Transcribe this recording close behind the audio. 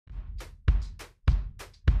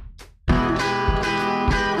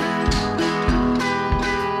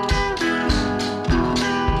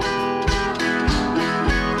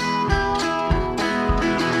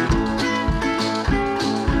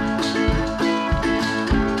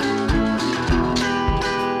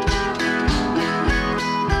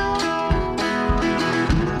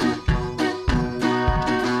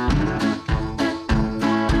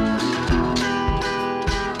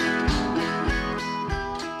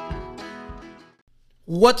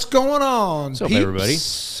What's going on, What's up, peeps? everybody?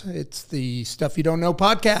 It's the Stuff You Don't Know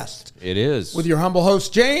podcast It is. with your humble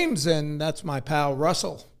host, James, and that's my pal,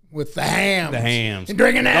 Russell, with the hams. The hams. And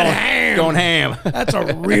drinking that ham. Going ham. That's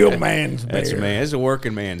a real man's beer. That's a man. It's a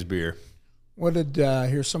working man's beer. What did I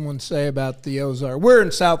hear someone say about the Ozark? We're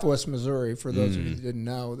in Southwest Missouri, for those of you who didn't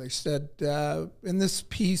know. They said, in this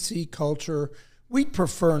PC culture, we'd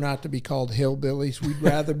prefer not to be called hillbillies. We'd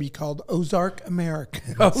rather be called Ozark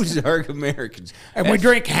Americans. Ozark Americans. And we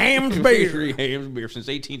drink ham's beer. Ham's beer since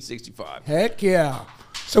 1865. Heck yeah.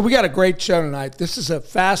 So we got a great show tonight. This is a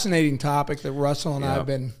fascinating topic that Russell and I have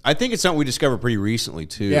been... I think it's something we discovered pretty recently,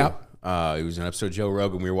 too. Yeah. It was an episode of Joe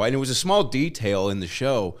Rogan we were watching. And it was a small detail in the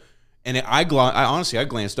show. And I honestly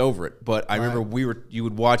glanced over it, but I remember you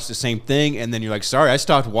would watch the same thing, and then you're like, sorry, I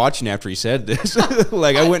stopped watching after he said this.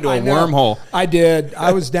 Like, I went to a wormhole. I did.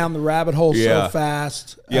 I was down the rabbit hole so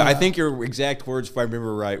fast. Yeah, I think your exact words, if I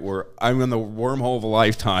remember right, were, I'm in the wormhole of a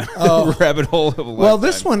lifetime. Rabbit hole of a lifetime. Well,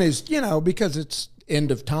 this one is, because it's end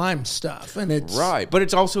of time stuff, and it's... Right, but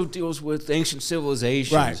it also deals with ancient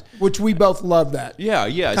civilizations. Right, which we both love that. Yeah.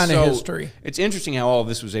 Kind of history. It's interesting how all of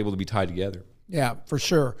this was able to be tied together. Yeah, for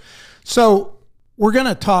sure. So we're going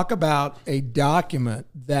to talk about a document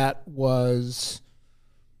that was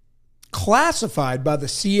classified by the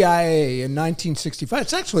CIA in 1965.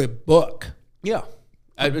 It's actually a book. Yeah.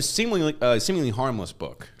 It was seemingly harmless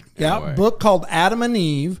book. Yeah, a book called Adam and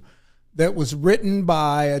Eve that was written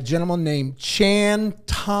by a gentleman named Chan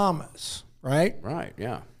Thomas, right? Right,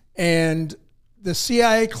 yeah. And the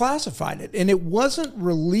CIA classified it, and it wasn't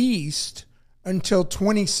released until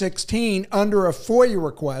 2016 under a FOIA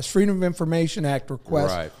request, Freedom of Information Act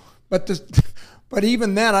request. Right. But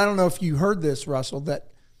even then, I don't know if you heard this, Russell,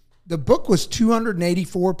 that the book was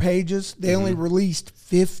 284 pages. They only released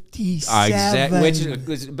 57. Exactly, which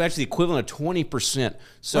is actually the equivalent of 20%.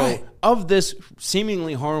 So of this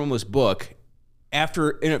seemingly harmless book,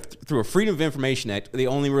 through a Freedom of Information Act, they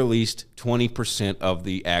only released 20% of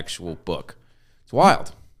the actual book. It's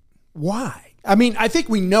wild. Why? I mean, I think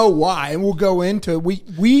we know why, and we'll go into it.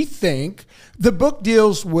 We think the book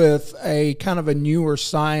deals with a kind of a newer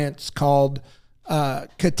science called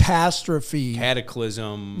catastrophe.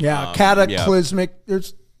 Cataclysm. Yeah, cataclysmic.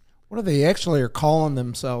 There's, what are they actually are calling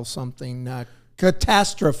themselves? Something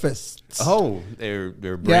catastrophists. Oh,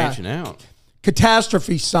 they're branching out.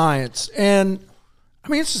 Catastrophe science. And I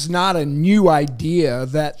mean, this is not a new idea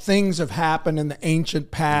that things have happened in the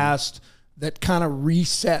ancient past that kind of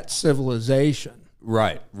reset civilization.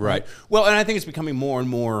 Right. Well, and I think it's becoming more and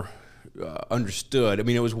more understood. I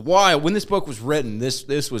mean, it was wild. When this book was written,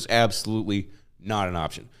 this was absolutely not an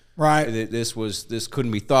option. Right. This couldn't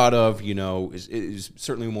be thought of, it is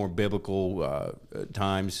certainly more biblical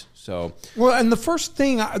times. So, well, and the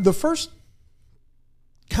first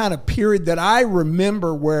kind of period that I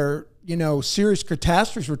remember where, serious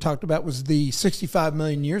catastrophes were talked about was the 65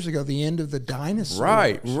 million years ago, the end of the dinosaurs.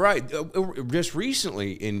 Right. Just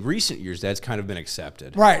recently, in recent years, that's kind of been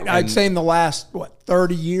accepted. Right. I'd say in the last,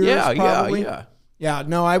 30 years probably? Yeah. Yeah,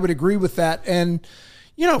 no, I would agree with that. And,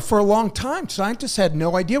 for a long time, scientists had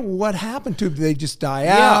no idea what happened to them. Did they just die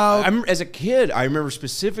out? As a kid, I remember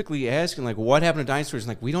specifically asking, what happened to dinosaurs?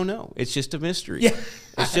 And we don't know. It's just a mystery. Yeah.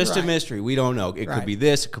 It's just a mystery. We don't know. It could be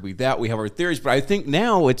this. It could be that. We have our theories. But I think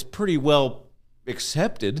now it's pretty well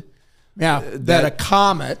accepted. Yeah, that a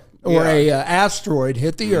comet or a asteroid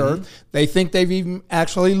hit the Earth. They think they've even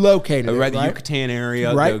actually located it. Right, the Yucatan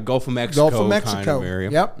area, the Gulf of Mexico, kind of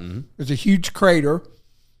area. Yep. Mm-hmm. There's a huge crater.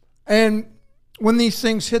 And when these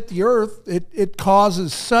things hit the Earth, it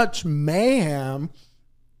causes such mayhem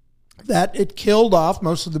that it killed off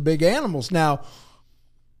most of the big animals. Now,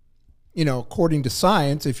 according to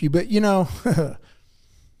science,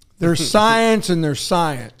 there's science and there's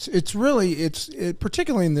science. It's really,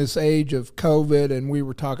 particularly in this age of COVID, and we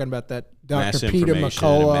were talking about that Dr. Peter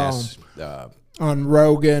McCullough on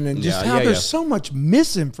Rogan, and just how there's so much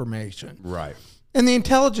misinformation. Right. And the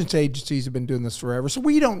intelligence agencies have been doing this forever, so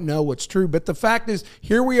we don't know what's true. But the fact is,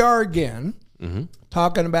 here we are again,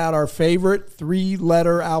 talking about our favorite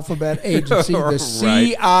three-letter alphabet agency, the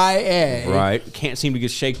CIA. Right. Can't seem to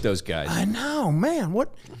shake those guys. I know, man.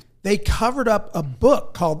 They covered up a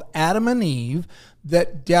book called Adam and Eve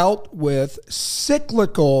that dealt with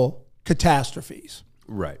cyclical catastrophes.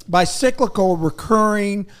 Right. By cyclical,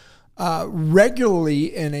 recurring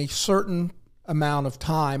regularly in a certain amount of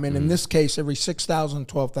time, and in this case, every 6,000,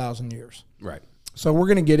 12,000 years. Right. So we're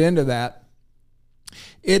going to get into that.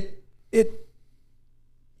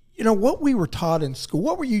 What we were taught in school,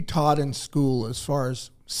 what were you taught in school as far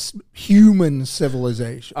as human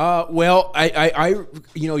civilization? Well,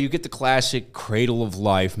 you get the classic cradle of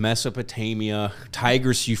life, Mesopotamia,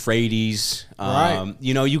 Tigris, Euphrates. Right.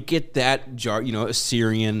 You get that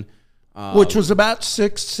Assyrian. Which was about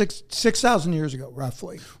 6,000 years ago,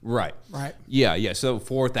 roughly. Right. Right. Yeah. So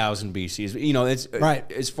 4,000 BC. It's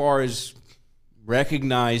right. As far as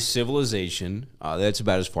recognized civilization, that's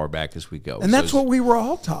about as far back as we go. And that's what we were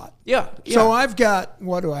all taught. Yeah. So I've got,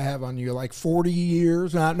 what do I have on you? Like 40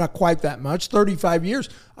 years, not quite that much, 35 years.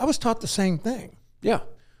 I was taught the same thing. Yeah.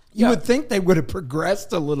 You would think they would have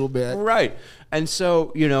progressed a little bit. Right. And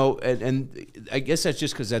so, and I guess that's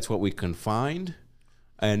just because that's what we can find.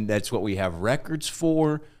 And that's what we have records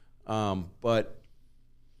for. But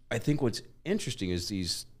I think what's interesting is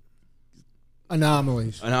these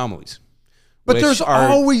anomalies. But there's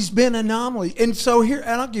always been anomalies. And so here,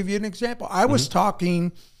 and I'll give you an example. I was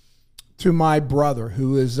talking to my brother,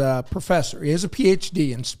 who is a professor. He has a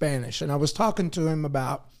PhD in Spanish. And I was talking to him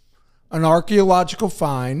about an archaeological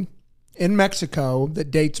find in Mexico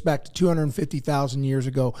that dates back to 250,000 years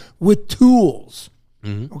ago with tools.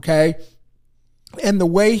 Okay? And the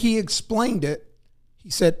way he explained it, he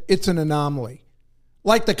said, it's an anomaly.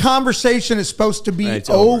 Like the conversation is supposed to be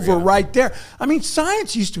over right there. I mean,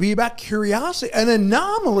 science used to be about curiosity. An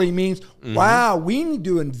anomaly means, wow, we need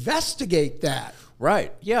to investigate that.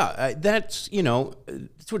 Right. Yeah. That's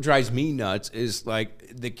what drives me nuts is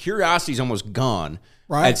like the curiosity is almost gone.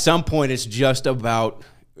 Right. At some point, it's just about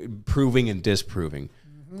proving and disproving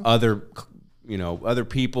other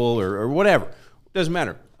people or whatever. Doesn't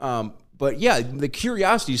matter. But yeah, the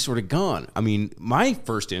curiosity is sort of gone. I mean, my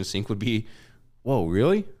first instinct would be, whoa,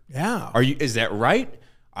 really? Yeah. Is that right?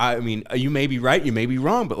 I mean, you may be right, you may be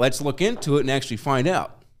wrong, but let's look into it and actually find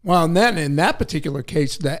out. Well, and then in that particular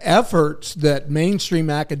case, the efforts that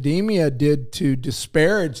mainstream academia did to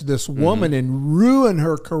disparage this woman and ruin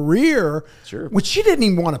her career, which she didn't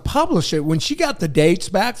even want to publish it. When she got the dates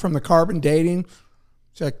back from the carbon dating,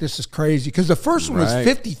 she's like, this is crazy. Because the first one was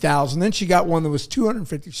 50,000. Then she got one that was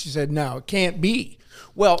 250. She said, no, it can't be.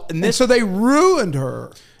 Well, and so they ruined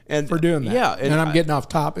her for doing that. Yeah. And I'm getting off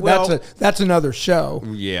topic. Well, that's another show.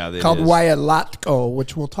 Yeah, called Huayatlahtco,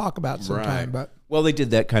 which we'll talk about sometime. Right. Well, they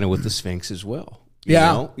did that kind of with the Sphinx as well.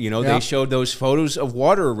 They showed those photos of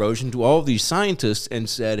water erosion to all of these scientists and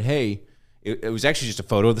said, hey, it was actually just a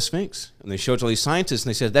photo of the Sphinx. And they showed it to all these scientists, and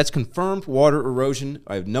they said, that's confirmed water erosion.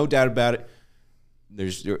 I have no doubt about it.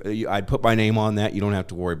 I'd put my name on that. You don't have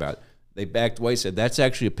to worry about it. They backed away, said, that's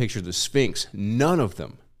actually a picture of the Sphinx. None of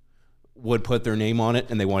them would put their name on it,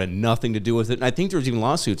 and they wanted nothing to do with it. And I think there was even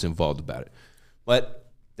lawsuits involved about it. But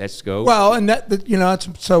let's go. Well, and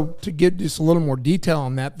so to give just a little more detail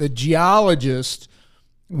on that, the geologist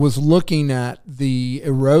was looking at the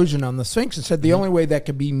erosion on the Sphinx and said the only way that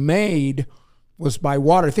could be made was by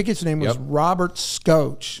water. I think his name was Robert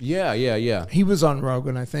Scotch. Yeah. He was on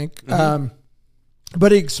Rogan, I think.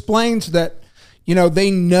 But he explains that,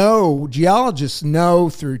 geologists know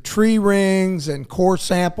through tree rings and core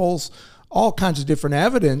samples, all kinds of different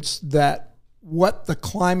evidence that what the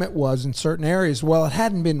climate was in certain areas. Well, it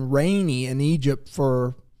hadn't been rainy in Egypt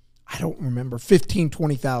for, I don't remember, 15,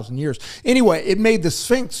 20,000 years. Anyway, it made the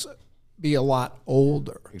Sphinx be a lot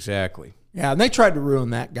older. Exactly. Yeah, and they tried to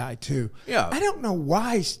ruin that guy too. Yeah. I don't know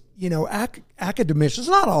why, academicians,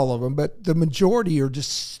 not all of them, but the majority are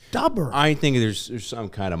just stubborn. I think there's some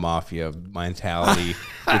kind of mafia mentality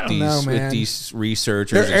with these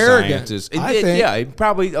researchers and arrogant, scientists. I think. Yeah,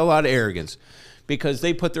 probably a lot of arrogance because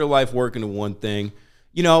they put their life work into one thing.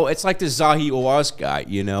 It's like the Zahi Hawass guy,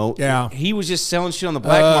 Yeah. He was just selling shit on the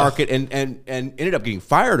black market and ended up getting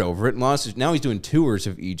fired over it and lost his. Now he's doing tours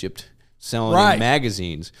of Egypt, selling in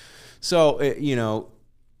magazines. So,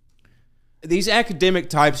 these academic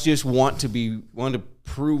types just want to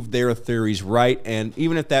prove their theories right, and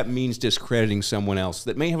even if that means discrediting someone else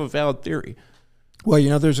that may have a valid theory.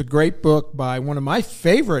 Well, there's a great book by one of my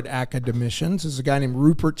favorite academicians. Is a guy named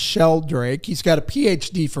Rupert Sheldrake. He's got a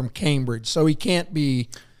PhD from Cambridge, so he can't be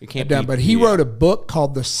done. But he wrote a book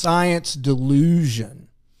called The Science Delusion.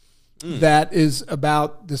 That is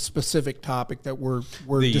about the specific topic that we're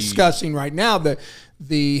discussing right now.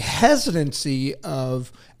 The hesitancy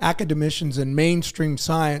of academicians and mainstream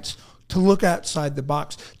science to look outside the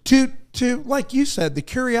box. To like you said, the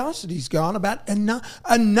curiosity's gone about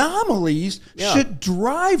anomalies should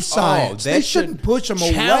drive science. They shouldn't push them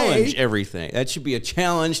away. Challenge everything. That should be a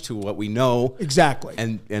challenge to what we know. Exactly.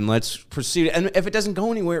 And let's proceed. And if it doesn't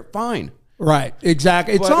go anywhere, fine. Right,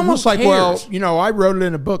 exactly. It's almost like, I wrote it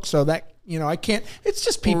in a book, so that, I can't. It's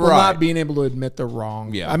just people not being able to admit they're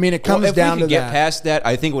wrong. Yeah. I mean, it comes down to that. If we get past that,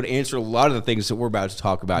 I think it would answer a lot of the things that we're about to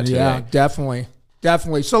talk about today. Yeah, definitely.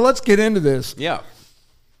 definitely. So let's get into this. Yeah.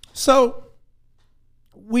 So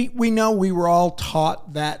we know we were all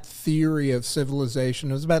taught that theory of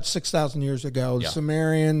civilization. It was about 6,000 years ago, the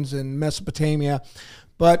Sumerians in Mesopotamia.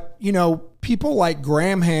 But, you know, people like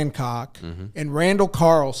Graham Hancock and Randall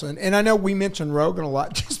Carlson, and I know we mention Rogan a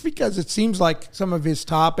lot just because it seems like some of his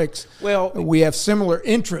topics, we have similar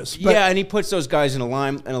interests. But yeah, and he puts those guys in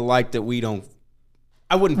a light that we don't.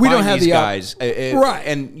 I wouldn't we find don't have these the guys. right.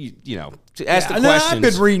 And, you know, to ask the and questions. I've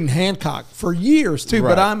been reading Hancock for years too,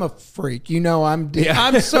 but I'm a freak. You know, I'm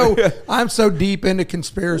so deep into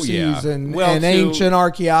conspiracies and ancient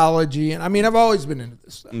archaeology, and I mean, I've always been into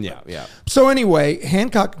this stuff. Yeah. So anyway,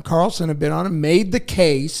 Hancock and Carlson have been on and made the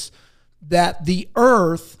case that the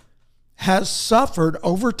Earth has suffered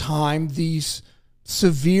over time these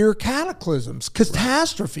severe cataclysms,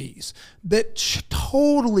 catastrophes that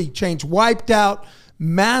totally changed, wiped out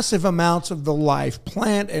massive amounts of the life,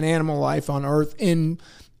 plant and animal life on Earth and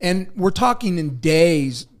we're talking in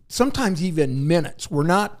days, sometimes even minutes. We're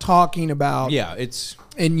not talking about it's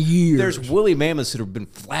in years. There's woolly mammoths that have been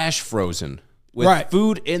flash frozen with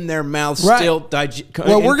food in their mouths still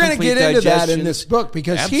well, we're going to get into that in this book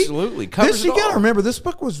because absolutely covers you got to remember this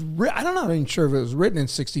book was I'm not even sure if it was written in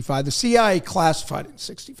 65. The CIA classified it in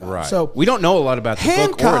 65. Right. So we don't know a lot about the book or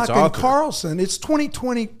its Hancock author. and Carlson, it's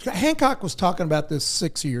 2020. Hancock was talking about this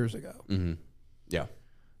 6 years ago. Yeah.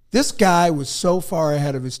 This guy was so far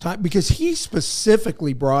ahead of his time because he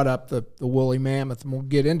specifically brought up the woolly mammoth, and we'll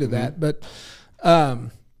get into that. But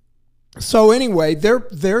so anyway,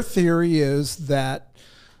 their theory is that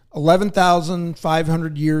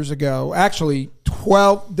 11,500 years ago, actually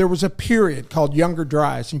there was a period called Younger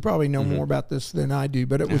Dryas. You probably know more about this than I do,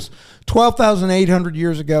 but it was 12,800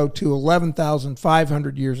 years ago to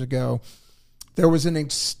 11,500 years ago. There was an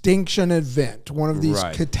extinction event, one of these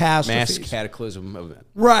catastrophes. Mass cataclysm event.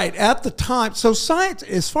 Right. At the time, so science,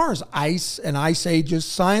 as far as ice and ice ages,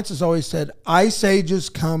 science has always said ice ages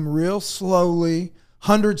come real slowly,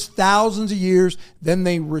 hundreds, thousands of years, then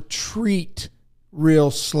they retreat real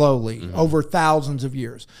slowly over thousands of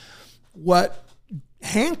years. What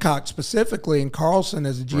Hancock specifically and Carlson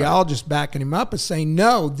as a geologist backing him up is saying,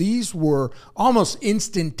 no, these were almost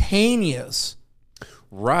instantaneous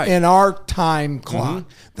in our time clock,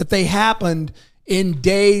 that they happened in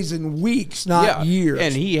days and weeks, not years.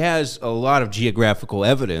 And he has a lot of geographical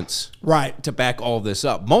evidence to back all this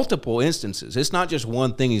up. Multiple instances. It's not just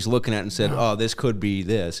one thing he's looking at and said, oh, this could be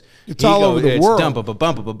this. It's all over the world.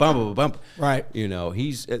 Bump. Right. You know,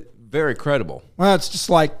 he's very credible. Well, it's just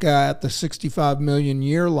like at the 65 million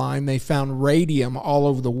year line, they found radium all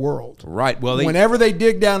over the world. Right. Well, whenever they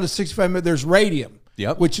dig down to 65 million, there's radium.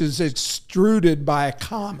 Yep. Which is extruded by a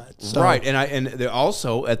comet. So, right. And they're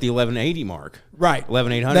also at the 1180 mark. Right.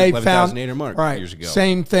 11,800, 11,800 mark years ago.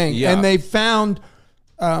 Same thing. Yeah. And they found,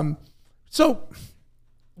 so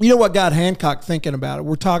you know what got Hancock thinking about it?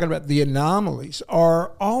 We're talking about the anomalies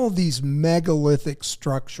are all of these megalithic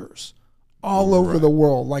structures all over the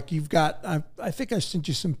world. Like you've got, I think I sent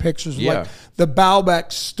you some pictures of like the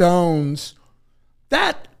Baalbek stones.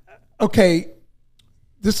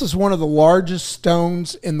 This is one of the largest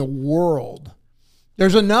stones in the world.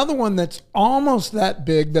 There's another one that's almost that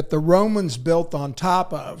big that the Romans built on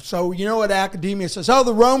top of. So you know what academia says? Oh,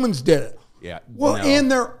 the Romans did it. Yeah. Well, in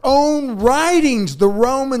their own writings, the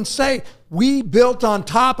Romans say, we built on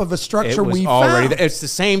top of a structure we found. It's the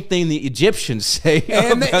same thing the Egyptians say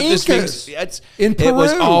and about the Incas in Peru, it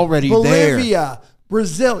was already Bolivia,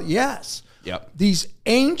 Brazil. Yes. Yep. These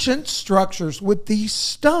ancient structures with these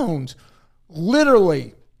stones.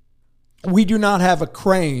 Literally, we do not have a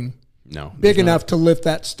crane big enough to lift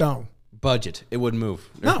that stone. Budget. It wouldn't move.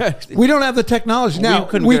 No, we don't have the technology. Now,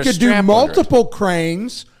 we could do multiple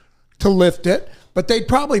cranes to lift it, but they'd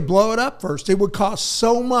probably blow it up first. It would cost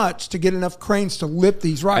so much to get enough cranes to lift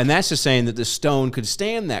these rocks. And that's just saying that the stone could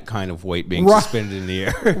stand that kind of weight being suspended in the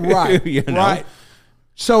air. Right, you know? Right.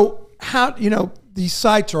 So, these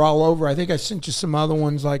sites are all over. I think I sent you some other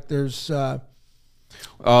ones, like there's...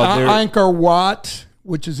 Angkor Wat,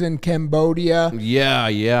 which is in Cambodia.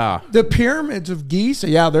 Yeah. The pyramids of Giza.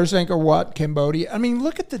 Yeah, there's Angkor Wat, Cambodia. I mean,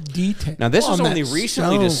 look at the detail. Now, this was only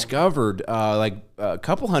recently discovered, like a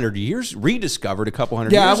couple hundred years, rediscovered a couple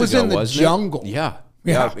hundred years ago. Yeah, it was in the jungle. Yeah,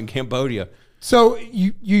 in Cambodia. So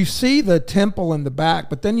you see the temple in the back,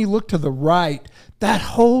 but then you look to the right. That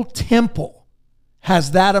whole temple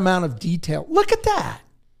has that amount of detail. Look at that.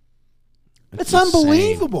 It's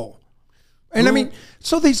unbelievable. And I mean,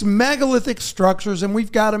 so these megalithic structures, and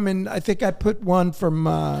we've got them in, I think I put one from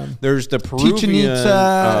there's the Peruvian, Chichen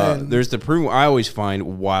Itza. There's the Peruvian, I always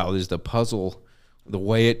find wild is the puzzle the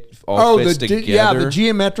way it all fits together. Yeah, the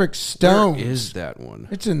geometric stone. Where is that one?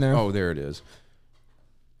 It's in there. Oh, there it is.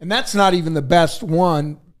 And that's not even the best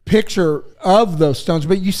one picture of those stones.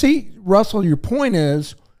 But you see, Russell, your point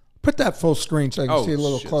is, put that full screen so I can see a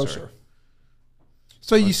little closer. Sorry.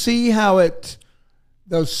 So you see how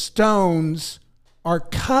those stones are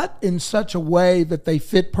cut in such a way that they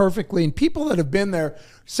fit perfectly. And people that have been there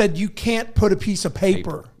said you can't put a piece of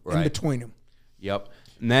paper right. in between them. Yep.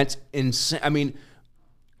 And that's insane. I mean,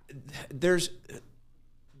 these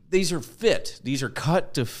are fit. These are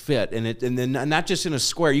cut to fit, and then not just in a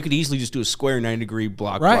square. You could easily just do a square 90-degree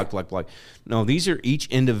block. No, these are each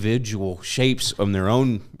individual shapes of their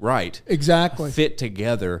own right. Exactly. Fit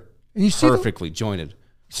together, and you perfectly jointed.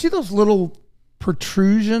 See those little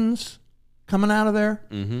protrusions coming out of there?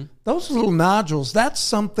 Mm-hmm. Those little nodules, that's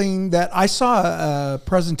something that I saw a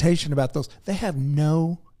presentation about those. They have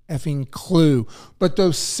no effing clue. But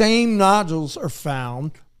those same nodules are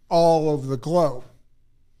found all over the globe.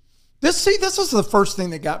 This is the first thing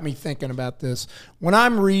that got me thinking about this. When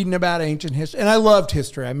I'm reading about ancient history, and I loved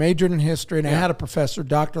history. I majored in history, and I had a professor,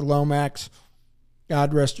 Dr. Lomax,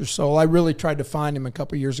 God rest her soul. I really tried to find him a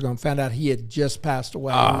couple years ago and found out he had just passed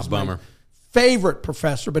away. Ah, bummer. Favorite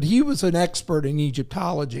professor, but he was an expert in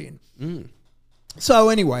Egyptology. So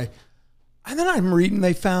anyway, and then I'm reading,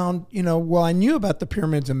 they found, I knew about the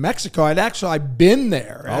pyramids in Mexico. I'd been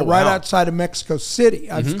there, right outside of Mexico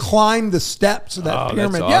City. I've climbed the steps of that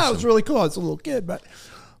pyramid. That's awesome. Yeah, it was really cool. I was a little kid. But,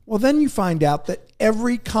 well, then you find out that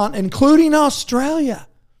every continent, including Australia,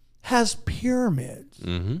 has pyramids.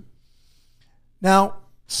 Mm-hmm. Now,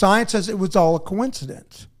 science says it was all a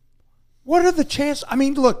coincidence. What are the chances? I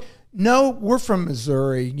mean, look, no, we're from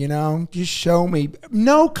Missouri, just show me.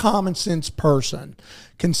 No common sense person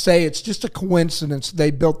can say it's just a coincidence they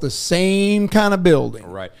built the same kind of building.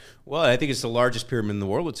 Right. Well, I think it's the largest pyramid in the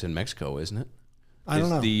world. It's in Mexico, isn't it? I don't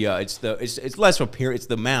know. It's less of a pyramid. It's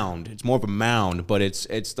the mound. It's more of a mound, but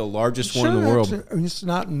it's the largest one in the world. It's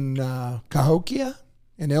not in Cahokia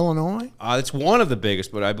in Illinois. It's one of the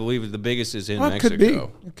biggest, but I believe the biggest is in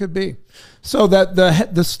Mexico. It could be. So that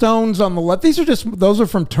the stones on the left, those are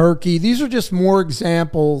from Turkey. These are just more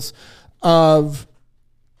examples of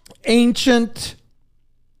ancient.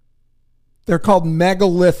 They're called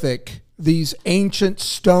megalithic. These ancient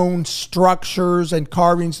stone structures and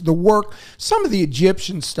carvings. Some of the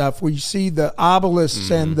Egyptian stuff where you see the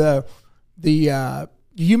obelisks and the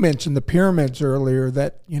you mentioned the pyramids earlier.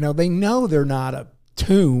 That they know they're not a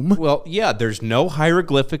tomb. Well, yeah, there's no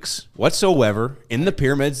hieroglyphics whatsoever in the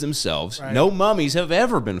pyramids themselves. Right. No mummies have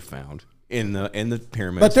ever been found in the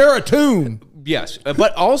pyramids. But they're a tomb. Yes,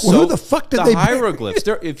 but also who the fuck did they hieroglyphs?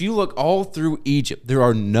 If you look all through Egypt, there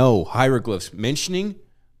are no hieroglyphs mentioning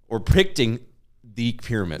or depicting the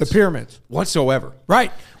pyramids. The pyramids whatsoever.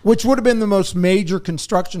 Right, which would have been the most major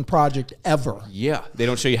construction project ever. Yeah, they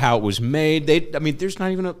don't show you how it was made. There's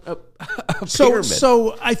not even a pyramid.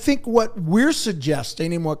 So I think what we're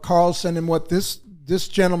suggesting and what Carlson and what this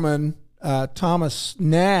gentleman Thomas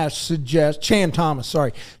Nash suggests, Chan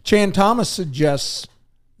Thomas suggests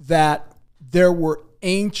that there were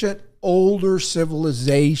ancient, older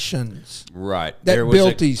civilizations, right? That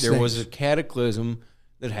built these things. There was a cataclysm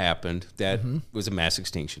that happened that was a mass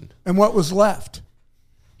extinction. And what was left?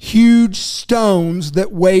 Huge stones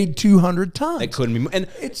that weighed 200 tons. They couldn't be. And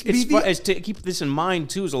it's to keep this in mind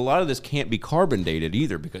too. Is a lot of this can't be carbon dated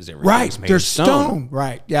either because everything's made of stone.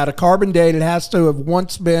 Right? Yeah, to carbon date, it has to have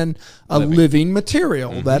once been a living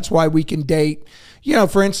material. That's why we can date.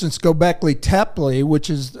 For instance, Göbekli Tepe, which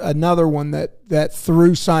is another one that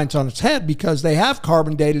threw science on its head because they have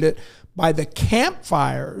carbon dated it by the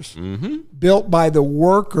campfires built by the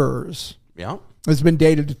workers. Yeah. It's been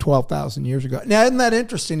dated to 12,000 years ago. Now, isn't that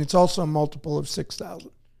interesting? It's also a multiple of 6,000.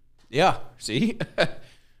 Yeah. See?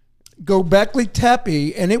 Göbekli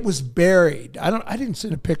Tepe, and it was buried. I didn't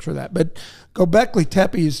see a picture of that, but Göbekli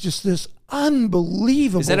Tepe is just this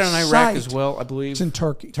unbelievable site. Is that in Iraq as well, I believe? It's in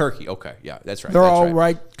Turkey. Turkey, okay. Yeah, that's right. They're all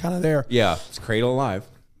right kind of there. Yeah, it's cradle alive.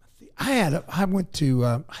 I went to,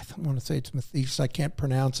 I want to say it's Methes, I can't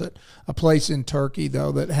pronounce it, a place in Turkey,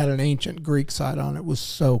 though, that had an ancient Greek site on it. It was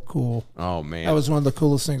so cool. Oh, man. That was one of the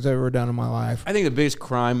coolest things I've ever done in my life. I think the biggest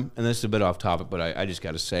crime, and this is a bit off topic, but I just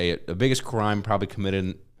got to say it, the biggest crime probably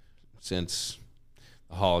committed since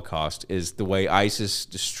the Holocaust is the way ISIS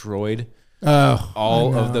destroyed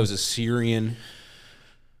all of those Assyrian...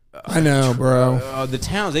 I know, bro. The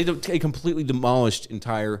towns, they completely demolished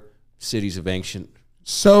entire cities of ancient...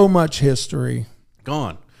 So much history.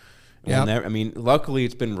 Gone. Yeah. Luckily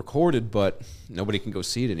it's been recorded, but nobody can go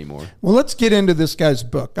see it anymore. Well, let's get into this guy's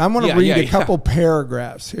book. I'm going to read a couple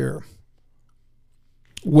paragraphs here.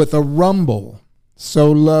 With a rumble,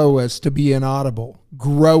 so low as to be inaudible,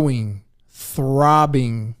 growing,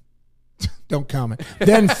 throbbing, don't comment,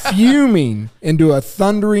 then fuming into a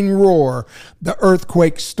thundering roar, the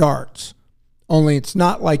earthquake starts. Only it's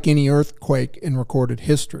not like any earthquake in recorded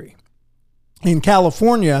history. In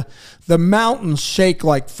California, the mountains shake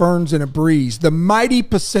like ferns in a breeze. The mighty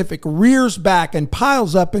Pacific rears back and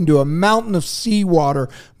piles up into a mountain of seawater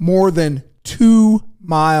more than 2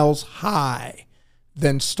 miles high,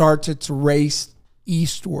 then starts its race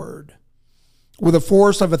eastward. With a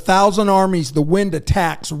force of 1,000 armies, the wind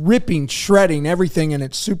attacks, ripping, shredding everything in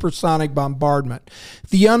its supersonic bombardment.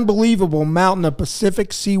 The unbelievable mountain of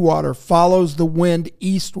Pacific seawater follows the wind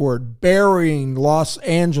eastward, burying Los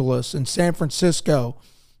Angeles and San Francisco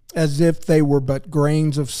as if they were but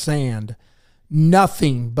grains of sand.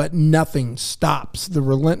 Nothing but nothing stops the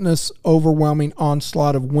relentless, overwhelming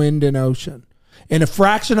onslaught of wind and ocean. In a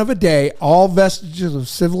fraction of a day, all vestiges of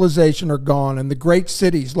civilization are gone, and the great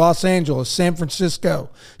cities, Los Angeles, San Francisco,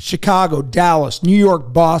 Chicago, Dallas, New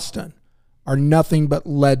York, Boston, are nothing but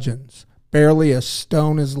legends. Barely a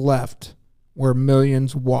stone is left where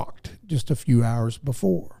millions walked just a few hours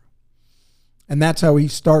before. And that's how he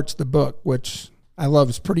starts the book, which I love.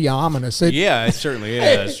 It's pretty ominous. It certainly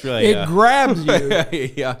is. It's really, it grabs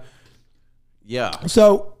you. Yeah.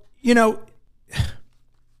 So,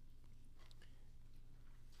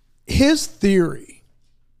 his theory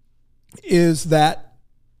is that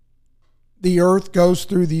the earth goes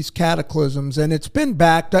through these cataclysms, and it's been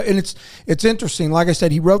backed up. And it's interesting. Like I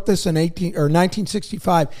said, he wrote this in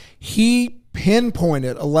 1965. He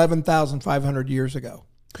pinpointed 11,500 years ago,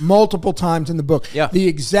 multiple times in the book. Yeah. The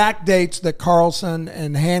exact dates that Carlson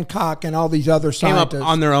and Hancock and all these other scientists came up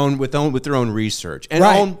on their own with their own research and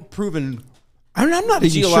Right. own proven. I'm not even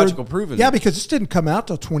geological sure. proven. Yeah, because this didn't come out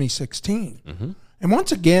till 2016. Mm-hmm. And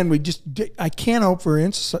once again, I can't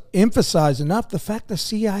overemphasize enough the fact the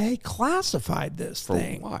CIA classified this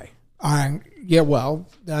thing. Why? I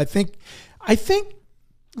think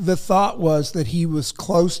the thought was that he was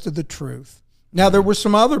close to the truth. Now, there were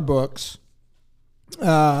some other books.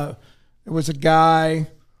 There was a guy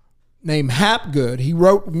named Hapgood. He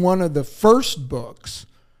wrote one of the first books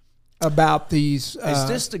about these. Is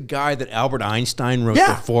this the guy that Albert Einstein wrote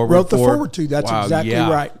the foreword wrote the for? foreword to. That's exactly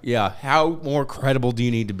right. Yeah. How more credible do you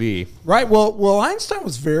need to be? Right. Well, Einstein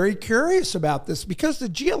was very curious about this because the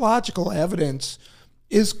geological evidence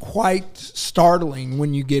is quite startling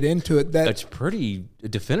when you get into it. That's pretty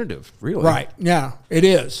definitive, really. Right. Yeah, it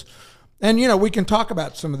is. And, we can talk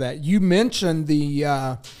about some of that. You mentioned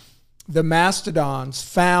the mastodons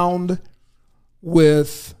found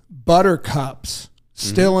with buttercups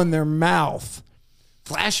still in their mouth.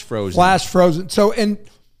 Flash frozen.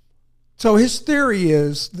 So his theory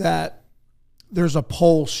is that there's a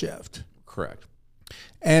pole shift. Correct.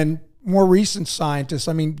 And more recent scientists,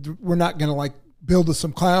 we're not going to build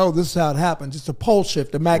some cloud. This is how it happens. It's a pole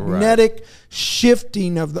shift, a magnetic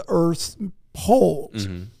shifting of the Earth's poles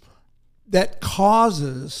that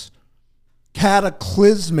causes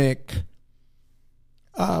cataclysmic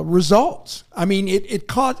results.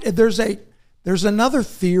 There's another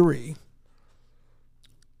theory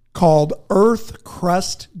called Earth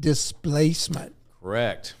crust displacement.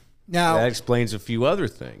 Correct. Now, that explains a few other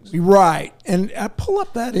things. Right. And I pull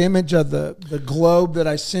up that image of the globe that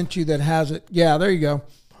I sent you that has it. Yeah, there you go.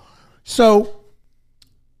 So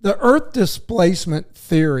the Earth displacement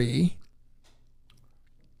theory,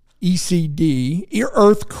 ECD,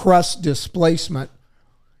 Earth crust displacement,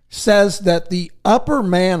 says that the upper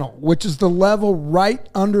mantle, which is the level right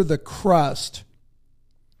under the crust,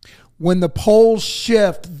 when the poles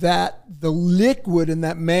shift, that the liquid in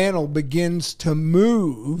that mantle begins to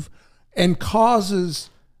move and causes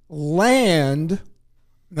land.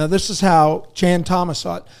 Now, this is how Chan Thomas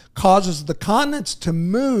saw it, causes the continents to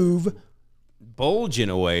move. Bulge in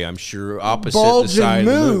a way, I'm sure, opposite the side of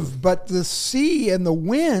the moon. But the sea and the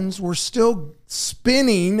winds were still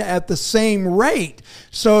spinning at the same rate.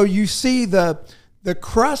 So you see the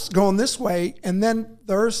crust going this way, and then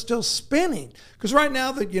the Earth's still spinning. Because right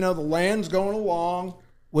now, the land's going along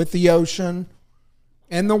with the ocean,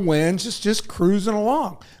 and the winds is just cruising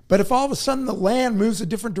along. But if all of a sudden the land moves a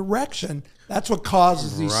different direction, that's what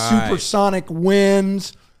causes these supersonic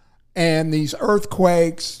winds and these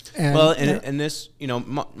earthquakes. And this,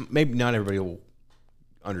 maybe not everybody will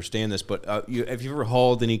understand this, but have you ever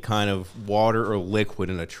hauled any kind of water or liquid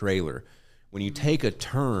in a trailer? When you take a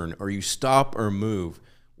turn or you stop or move,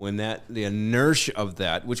 when the inertia of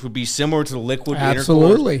that, which would be similar to the liquid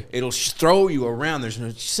Absolutely. It'll throw you around. There's an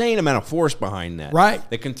insane amount of force behind that. Right.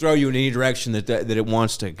 That can throw you in any direction that it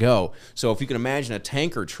wants to go. So if you can imagine a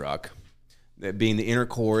tanker truck, that being the inner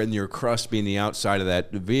core and your crust being the outside of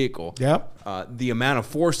that vehicle. Yep. The amount of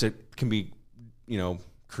force that can be,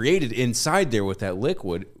 created inside there with that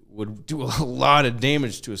liquid would do a lot of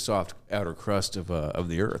damage to a soft outer crust of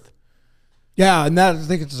the Earth. Yeah, and I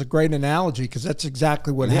think it's a great analogy because that's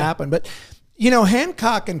exactly what happened. But,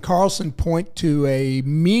 Hancock and Carlson point to a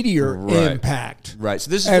meteor impact. Right.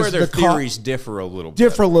 So this is where their theories differ a little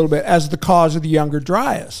bit. As the cause of the Younger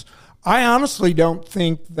Dryas. I honestly don't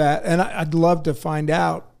think that, and I'd love to find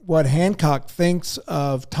out what Hancock thinks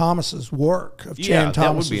of Thomas's work, of Chan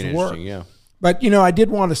Thomas's work. Yeah. But, I did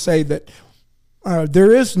want to say that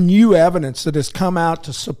there is new evidence that has come out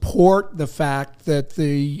to support the fact that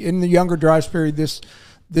in the Younger Dryas period,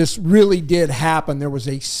 this really did happen. There was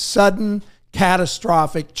a sudden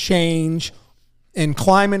catastrophic change in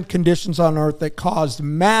climate conditions on Earth that caused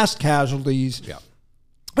mass casualties. Yeah.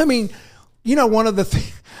 I mean, one of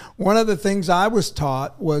the things I was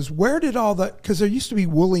taught was where did all that, because there used to be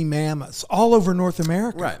woolly mammoths all over North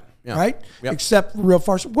America. Right. Yeah. Right? Yep. Except real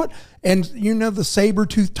far. And the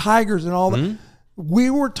saber-toothed tigers and all that. We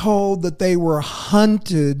were told that they were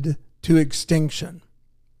hunted to extinction,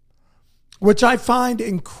 which I find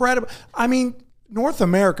incredible. I mean, North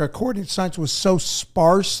America, according to science, was so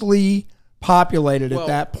sparsely populated at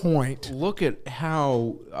that point. Look at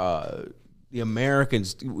how the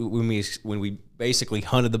Americans, when we basically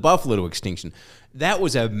hunted the buffalo to extinction, that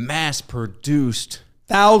was a mass-produced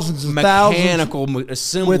thousands mechanical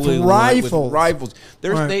assembly with rifles. With rifles.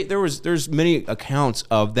 There's many accounts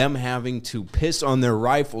of them having to piss on their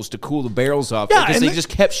rifles to cool the barrels off because they just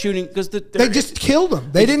kept shooting because they just killed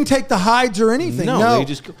them. They didn't take the hides or anything. No. They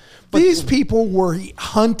just. These people were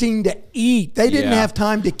hunting to eat. They didn't have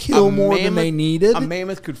time to kill more than they needed. A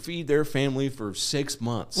mammoth could feed their family for 6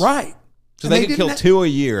 months. Right. So they could kill 2 a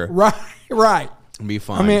year. Right. And be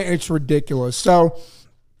fine. I mean, it's ridiculous. So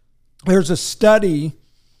there's a study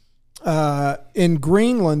in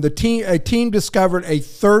Greenland. A team discovered a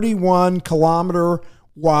 31-kilometer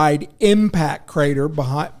wide impact crater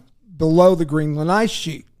below the Greenland ice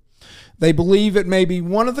sheet. They believe it may be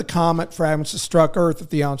one of the comet fragments that struck Earth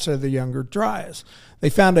at the onset of the Younger Dryas.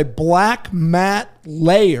 They found a black matte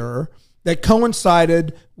layer that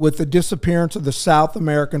coincided with the disappearance of the South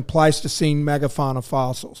American Pleistocene megafauna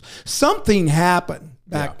fossils. Something happened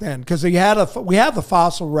back then because we have the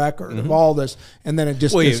fossil record of all this, and then it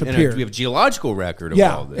just disappeared. We have a geological record of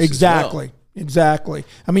all this. Exactly.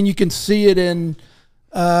 I mean, you can see it in.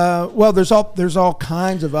 There's all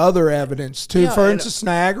kinds of other evidence too. For instance,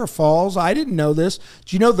 Niagara Falls. I didn't know this.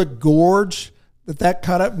 Do you know the gorge that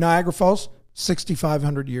cut up Niagara Falls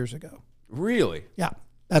 6,500 years ago? Really? Yeah,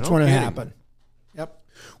 that's when it happened. Yep.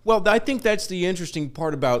 Well, I think that's the interesting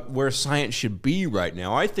part about where science should be right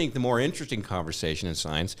now. I think the more interesting conversation in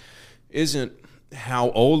science isn't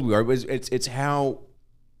how old we are, but it's how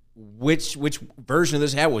which version of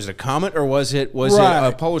this happened. Was it a comet or was it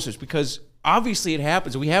a polar system? Because obviously it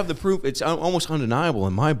happens. We have the proof. It's almost undeniable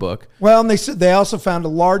in my book. Well, and they said they also found a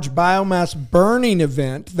large biomass burning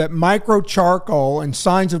event that micro-charcoal and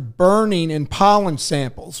signs of burning in pollen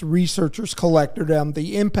samples researchers collected on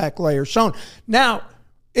the impact layer shown. Now,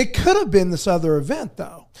 it could have been this other event,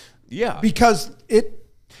 though. Yeah. Because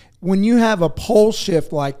when you have a pole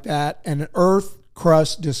shift like that and an Earth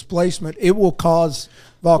crust displacement, it will cause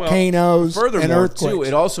volcanoes and earthquakes. Too,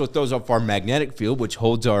 it also throws off our magnetic field, which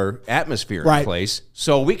holds our atmosphere in place.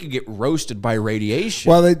 So we could get roasted by radiation.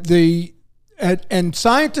 Well, and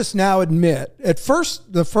scientists now admit, the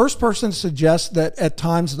first person to suggest that at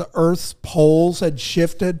times the Earth's poles had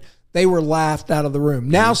shifted, they were laughed out of the room.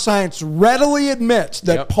 Now science readily admits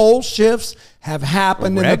that pole shifts have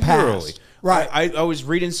happened in the past. Right. I was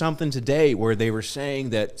reading something today where they were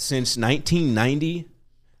saying that since 1990,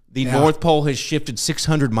 the North Pole has shifted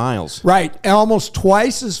 600 miles. Right. Almost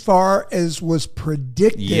twice as far as was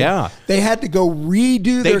predicted. Yeah. They had to go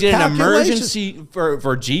redo their calculations. They did an emergency for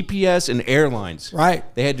GPS and airlines. Right.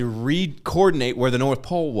 They had to re-coordinate where the North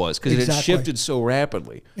Pole was because it had shifted so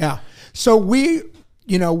rapidly. Yeah. So we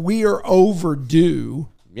are overdue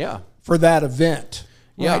for that event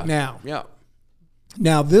right now. Yeah.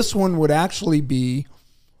 Now, this one would actually be,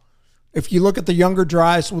 if you look at the Younger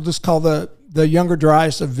Dryas, we'll just call the Younger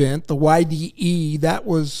Dryas event, the YDE, that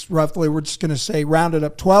was roughly, we're just going to say, rounded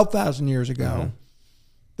up 12,000 years ago. Mm-hmm.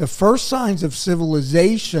 The first signs of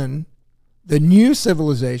civilization, the new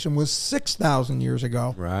civilization, was 6,000 years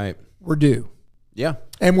ago. Right. We're due. Yeah.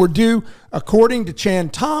 And we're due, according to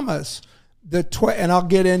Chan Thomas, and I'll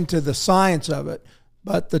get into the science of it,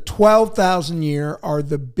 but the 12,000 year are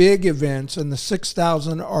the big events and the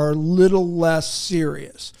 6,000 are a little less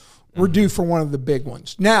serious. We're due for one of the big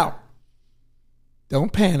ones. Now,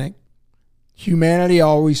 don't panic. humanity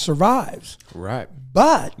always survives. Right.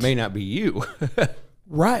 But May not be you.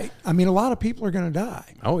 right. I mean, a lot of people are going to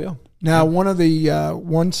die. Oh, yeah. Now, one of the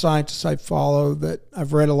one scientist I follow that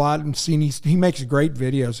I've read a lot and seen, he makes great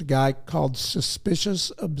videos, a guy called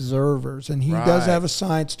Suspicious Observers, and he does have a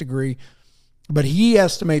science degree, but he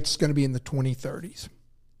estimates it's going to be in the 2030s.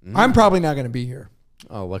 I'm probably not going to be here.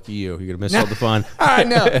 Oh, lucky you. You're going to miss all the fun. I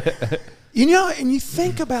know. You know, and you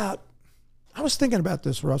think about, I was thinking about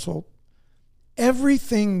this, Russell.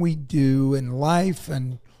 Everything we do in life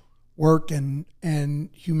and work and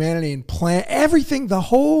humanity and plan, everything, the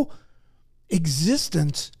whole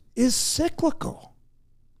existence is cyclical.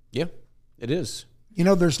 Yeah, it is. You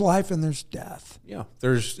know, there's life and there's death. Yeah,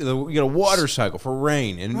 there's you got a water cycle for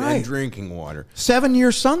rain and drinking water. 7-year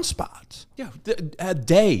sunspots. Yeah, a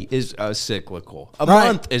day is cyclical. A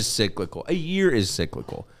month is cyclical. A year is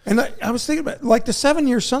cyclical. And I was thinking about like the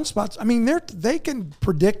 7-year sunspots. I mean, they can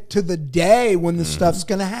predict to the day when the stuff's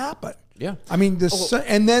going to happen. Yeah, I mean,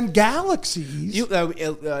 and then galaxies,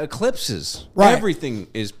 eclipses. Right. Everything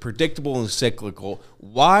is predictable and cyclical.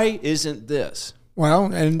 Why isn't this?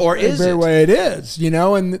 Well, and or is very it? Way it is, you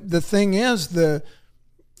know. And the thing is,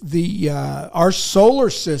 our solar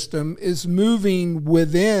system is moving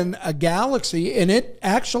within a galaxy, and it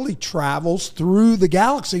actually travels through the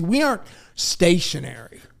galaxy. We aren't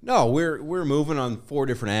stationary. No, we're moving on 4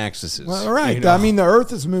 different axes. Well, right. You know? I mean, the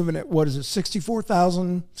Earth is moving at, what is it,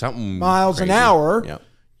 64,000 miles crazy. an hour. Yep.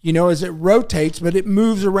 You know, as it rotates, but it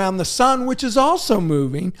moves around the sun, which is also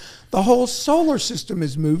moving. The whole solar system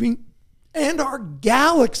is moving, and our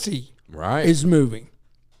galaxy is moving.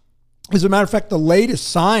 As a matter of fact, the latest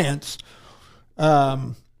science,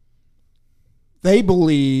 they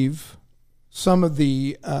believe some of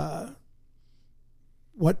the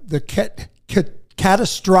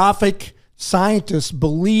catastrophic scientists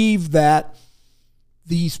believe that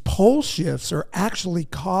these pole shifts are actually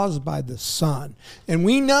caused by the sun. And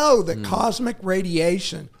we know that cosmic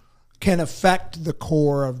radiation can affect the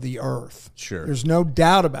core of the Earth. Sure. There's no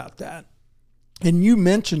doubt about that. And you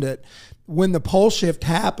mentioned it. When the pole shift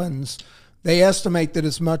happens, they estimate that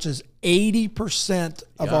as much as 80%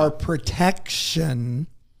 of our protection,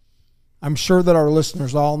 I'm sure that our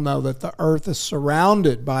listeners all know that the Earth is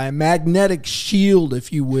surrounded by a magnetic shield,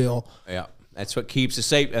 if you will. Yeah, that's what keeps us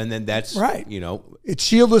safe. And then that's, you know. It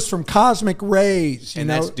shields us from cosmic rays. And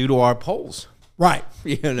that's due to our poles. Right.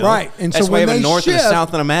 You know? Right. And that's so why when we have a north shift, and a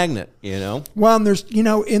south and a magnet, you know. Well, and there's, you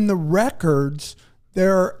know, in the records,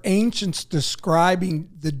 there are ancients describing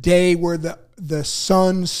the day where the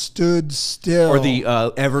sun stood still. Or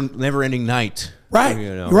the never-ending night. Right,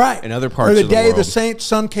 you know, right. In other parts of the world. Or the day the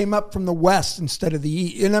sun came up from the west instead of the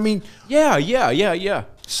east. And I mean... Yeah.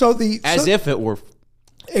 So if it were...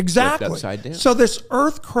 Exactly. Upside down. So this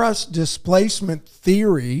Earth crust displacement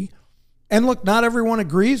theory, and look, not everyone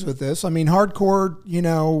agrees with this. I mean, hardcore, you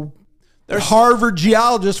know, Harvard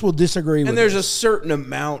geologists will disagree with it. And there's a certain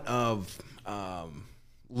amount of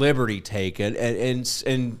liberty taken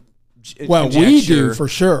and well, conjecture. we do for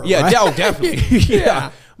sure. Yeah, right? definitely.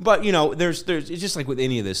 Yeah. But, you know, there's it's just like with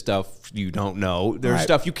any of this stuff you don't know. There's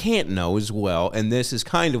stuff you can't know as well, and this is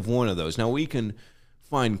kind of one of those. Now, we can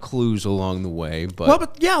find clues along the way,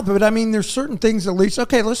 but... But I mean, there's certain things at least...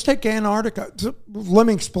 Okay, let's take Antarctica. Let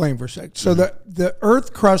me explain for a second. So the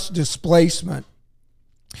Earth crust displacement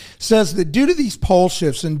says that due to these pole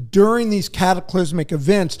shifts and during these cataclysmic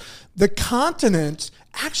events, the continents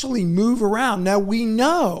actually move around. Now, we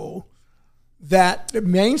know that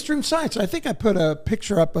mainstream science... I think I put a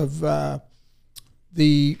picture up of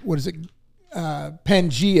Pangea.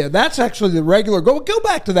 That's actually the regular... Go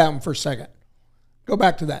back to that one for a second. Go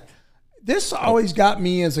back to that. This always got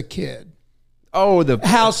me as a kid.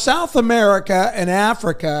 How South America and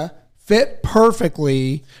Africa fit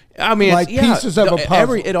perfectly. I mean, like pieces of a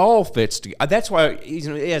puzzle. It all fits together. That's why,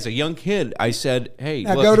 as a young kid, I said, "Hey,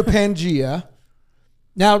 now go to Pangea."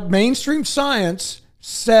 Now, mainstream science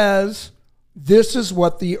says this is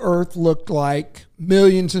what the Earth looked like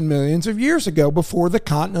millions and millions of years ago before the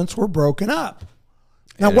continents were broken up.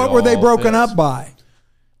 Now, what were they broken up by?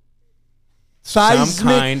 Seismic, some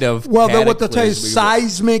kind of what they'll tell you is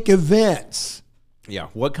seismic events. Yeah,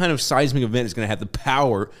 what kind of seismic event is going to have the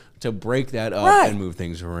power to break that up and move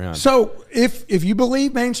things around? So if you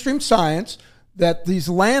believe mainstream science that these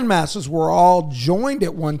land masses were all joined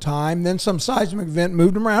at one time, then some seismic event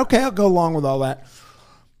moved them around. Okay, I'll go along with all that.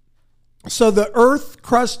 So the Earth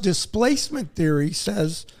crust displacement theory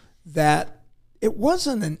says that it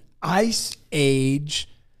wasn't an ice age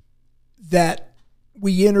that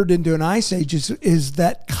we entered into an ice age is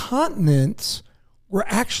that continents were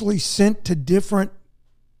actually sent to different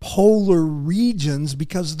polar regions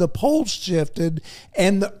because the poles shifted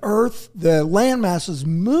and the earth, the land masses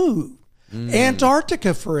moved.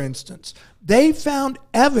 Antarctica, for instance, they found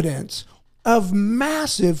evidence of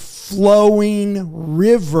massive flowing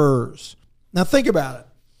rivers. Now think about it.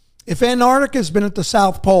 If Antarctica has been at the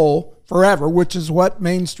South Pole forever, which is what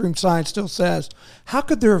mainstream science still says, how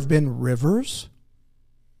could there have been rivers?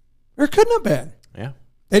 There couldn't have been. Yeah.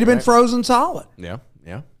 They'd have been frozen solid. Yeah.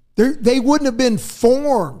 Yeah. They wouldn't have been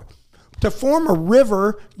formed. To form a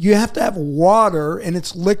river, you have to have water in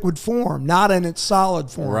its liquid form, not in its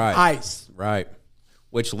solid form, ice. Right.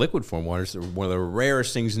 Which liquid form water is one of the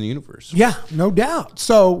rarest things in the universe. Yeah, no doubt.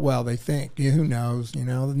 So, well, they think. Who knows? You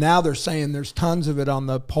know, now they're saying there's tons of it on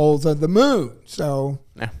the poles of the moon. So,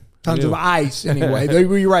 tons of ice anyway.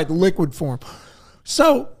 You're right, liquid form.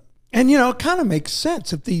 So, and you know, it kind of makes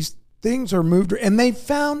sense if these things are moved. And they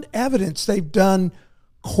found evidence. They've done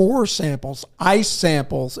core samples, ice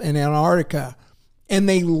samples in Antarctica, and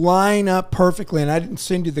they line up perfectly. And I didn't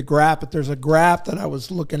send you the graph, but there's a graph that I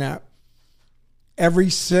was looking at.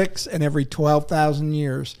 Every 6 and every 12,000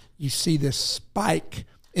 years, you see this spike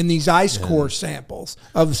in these ice core samples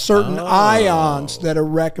of certain ions that are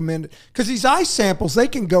recommended. Because these ice samples, they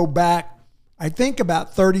can go back, I think,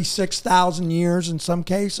 about 36,000 years in some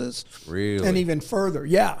cases. Really? And even further,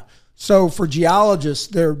 yeah. So for geologists,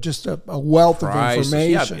 they're just a wealth of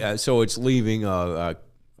information. Yeah, so it's leaving a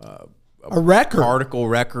record. Particle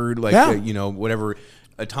record, like, you know, whatever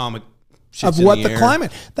atomic of what the climate.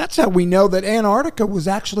 That's how we know that Antarctica was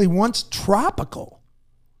actually once tropical.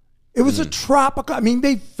 It was a tropical. I mean,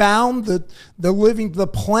 they found the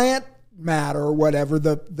plant matter or whatever.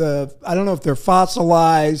 The I don't know if they're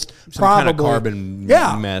fossilized. Some kind of carbon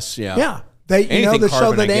mess. Yeah. Yeah. They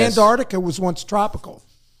show that Antarctica was once tropical.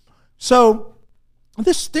 So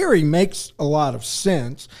this theory makes a lot of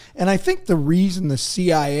sense, and I think the reason the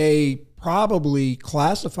CIA probably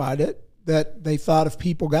classified it, that they thought if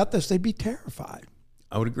people got this, they'd be terrified.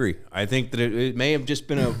 I would agree. I think that it may have just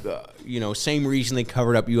been same reason they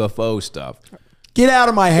covered up UFO stuff. Get out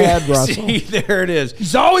of my head, Russell. See, there it is.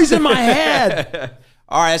 He's always in my head.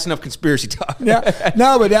 All right, that's enough conspiracy talk. Yeah,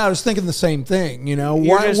 no, but I was thinking the same thing. You know,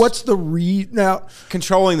 what's the now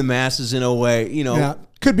controlling the masses in a way? You know,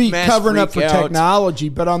 could be covering up for technology,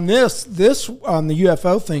 but on this on the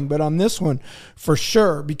UFO thing, but on this one for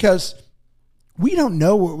sure, because we don't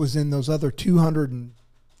know what was in those other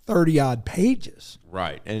 230 odd pages.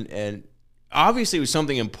 Right. And obviously it was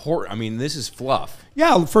something important. I mean, this is fluff.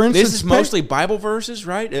 Yeah, for instance, this is mostly Bible verses,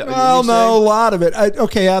 right? Well, no, a lot of it.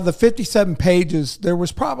 Okay, out of the 57 pages, there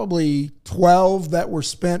was probably 12 that were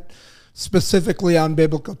spent specifically on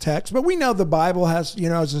biblical text, but we know the Bible has,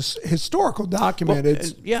 as a historical document.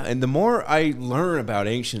 And the more I learn about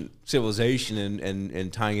ancient civilization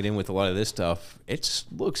and tying it in with a lot of this stuff, it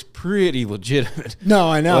looks pretty legitimate. No,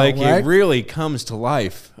 I know, like right? It really comes to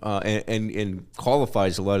life and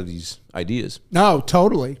qualifies a lot of these ideas. No,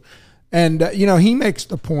 totally. And he makes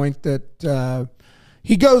the point that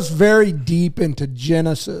he goes very deep into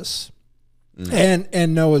Genesis.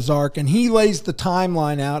 And Noah's Ark, and he lays the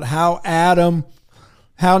timeline out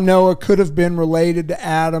how Noah could have been related to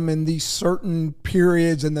Adam in these certain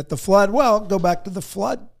periods, and that the flood. Well, go back to the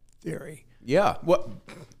flood theory. Yeah. Well,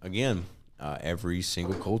 again, every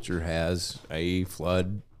single culture has a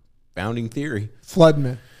flood founding theory. Flood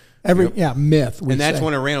myth. Myth. And that's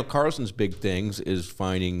one of Randall Carlson's big things is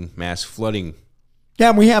finding mass flooding. Yeah,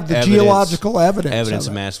 and we have the geological evidence. Evidence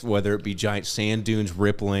of mass, whether it be giant sand dunes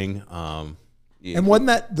rippling. And wasn't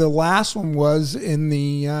that the last one was in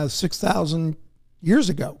the 6,000 years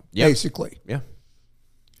ago, basically? Yeah.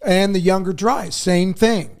 And the Younger Dryas, same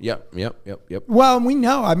thing. Yep. Well, we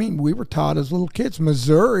know, we were taught as little kids,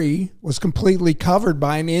 Missouri was completely covered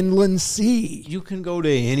by an inland sea. You can go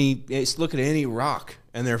to look at any rock,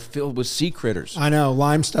 and they're filled with sea critters. I know,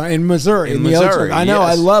 limestone in Missouri. In Missouri, I know,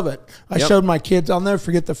 yes. I love it. I showed my kids. I'll never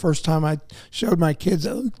forget the first time I showed my kids.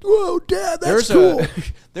 I was like, whoa, Dad, that's cool.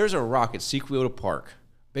 There's a rock at Sequoia Park,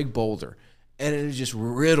 big boulder, and it is just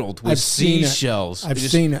riddled with seashells. I've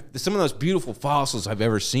seen it. Some of those beautiful fossils I've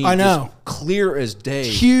ever seen. I know. Just clear as day.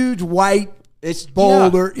 Huge white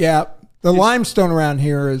boulder. Yeah. The limestone around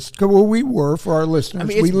here is where we were for our listeners.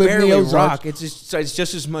 It's we live barely in the Ozarks. rock. It's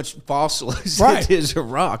just as much fossil as it is a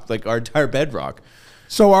rock, like our entire bedrock.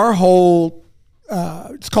 So our whole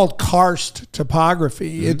it's called karst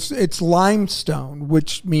topography. Mm-hmm. It's limestone,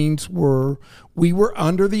 which means we were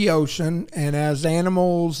under the ocean, and as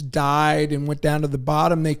animals died and went down to the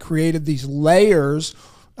bottom, they created these layers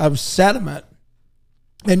of sediment.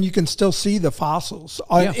 And you can still see the fossils.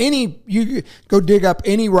 On Yeah. you go dig up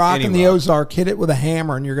any rock Any in the rock. Ozark, hit it with a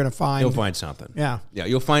hammer, and you're going to find. You'll find something. Yeah. Yeah,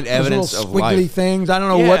 you'll find those evidence little of squiggly life. things. I don't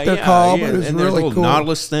know what they're called, but it's and there's really little cool.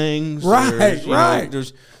 nautilus things. Right, there's, you know, right.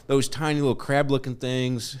 there's those tiny little crab-looking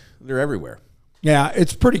things. They're everywhere. Yeah,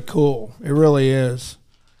 it's pretty cool. It really is.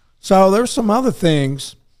 So there's some other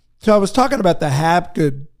things. So I was talking about the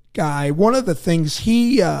Hapgood guy. One of the things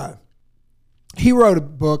he wrote a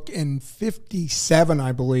book in 57,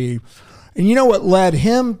 I believe. And you know what led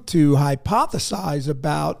him to hypothesize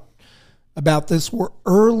about this were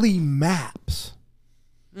early maps.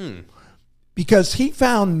 Because he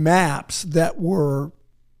found maps that were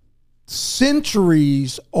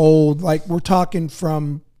centuries old, like we're talking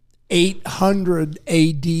from 800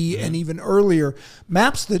 AD and even earlier,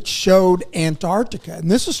 maps that showed Antarctica. And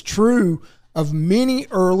this is true of many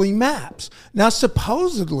early maps. Now,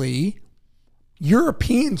 supposedly,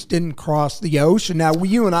 Europeans didn't cross the ocean. Now,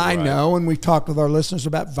 you and I know, and we've talked with our listeners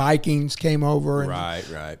about Vikings came over. And,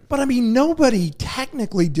 Right. But, I mean, nobody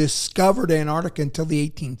technically discovered Antarctica until the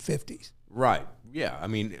 1850s. Right. Yeah. I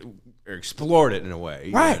mean, or explored it in a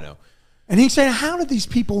way. Right. You know. And he's saying, how did these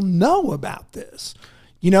people know about this?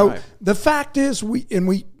 You know, Right. the fact is,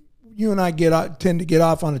 you and I tend to get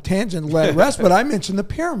off on a tangent and let it rest, but I mentioned the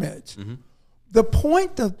pyramids. Mm-hmm. The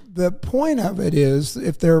point of it is,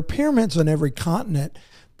 if there are pyramids on every continent,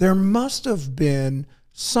 there must have been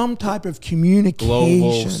some type of communication.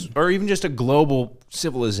 Global, or even just a global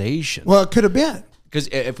civilization. Well, it could have been. Because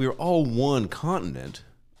if we were all one continent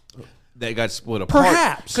that got split apart.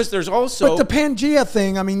 Perhaps. Because there's also... But the Pangea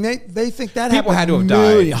thing, I mean, they think that people happened had to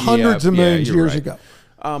have died. hundreds of millions you're years right. ago.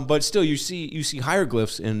 But still, you see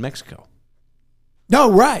hieroglyphs in Mexico.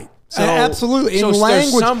 No, right. So, Absolutely. So In there's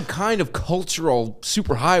language, some kind of cultural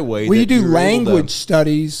superhighway. we that do you're able language to-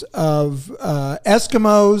 studies of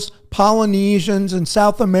Eskimos, Polynesians, and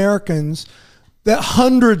South Americans, that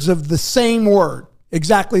hundreds of the same word,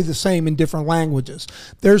 exactly the same in different languages.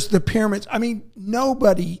 There's the pyramids. I mean,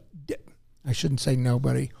 I shouldn't say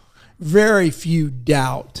nobody, very few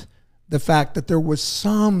doubt the fact that there was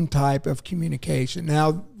some type of communication.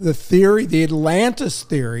 Now, the Atlantis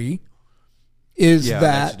theory is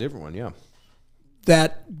that's a different one, yeah.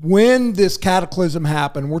 that when this cataclysm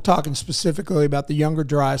happened, we're talking specifically about the Younger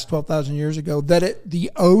Dryas 12,000 years ago, that the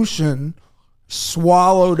ocean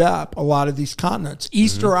swallowed up a lot of these continents.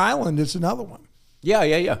 Easter Island is another one.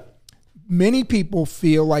 Yeah. Many people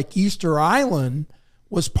feel like Easter Island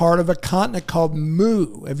was part of a continent called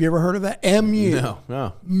Mu. Have you ever heard of that? M-U.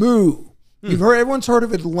 No. Mu. Everyone's heard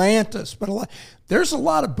of Atlantis, but there's a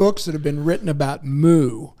lot of books that have been written about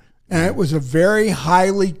Mu. And it was a very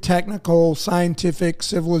highly technical, scientific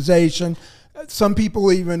civilization. Some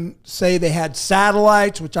people even say they had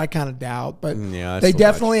satellites, which I kind of doubt, but they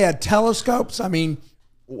definitely had telescopes. I mean,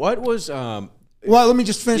 What was... well, let me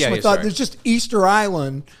just finish my thought. sorry. There's just Easter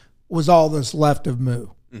Island was all that's left of Mu.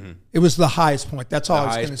 It was the highest point. That's all I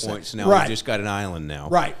was going to say. point, so now we just got an island now.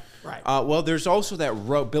 Right. Well, there's also that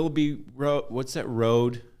road, Bilby Road. What's that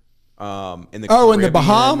road? In the In the Caribbean?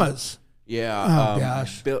 Bahamas. Yeah. Oh,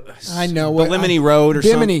 gosh. I know what. Bimini Road or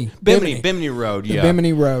Bimini. something. Bimini Road, The yeah.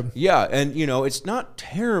 Bimini Road. Yeah, and, it's not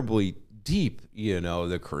terribly deep,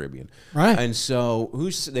 the Caribbean. Right. And so,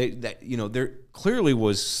 there clearly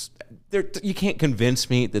was... you can't convince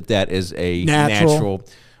me that is a Natural.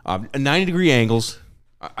 90-degree angles...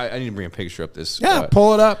 I need to bring a picture up this. Yeah,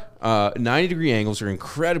 pull it up. 90-degree angles are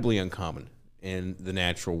incredibly uncommon in the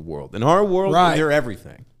natural world. In our world, Right. they're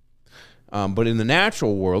everything. But in the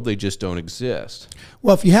natural world, they just don't exist.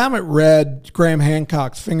 Well, if you haven't read Graham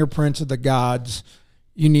Hancock's Fingerprints of the Gods,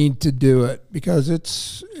 you need to do it because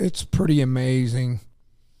it's pretty amazing.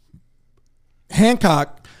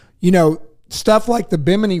 Hancock, stuff like the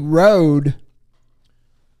Bimini Road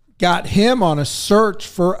got him on a search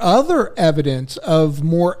for other evidence of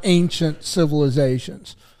more ancient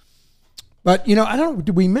civilizations. But,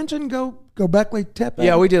 did we mention Göbekli Tepe?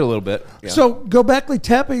 Yeah, we did a little bit. Yeah. So Göbekli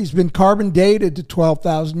Tepe has been carbon dated to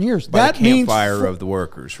 12,000 years. By that the campfire of the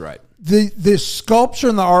workers, right? The sculpture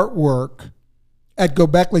and the artwork at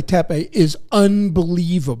Göbekli Tepe is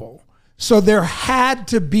unbelievable. So there had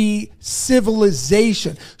to be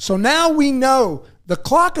civilization. So now we know the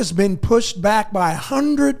clock has been pushed back by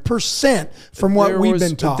 100% from what we've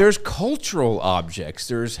been taught. There's cultural objects.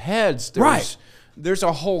 There's heads. Right. There's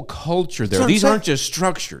a whole culture there. That's what These I'm aren't just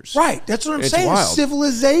structures. Right. That's what I'm It's saying. wild. It's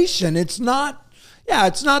civilization. It's not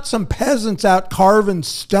some peasants out carving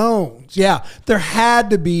stones. Yeah. There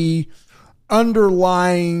had to be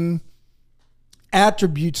underlying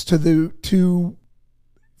attributes for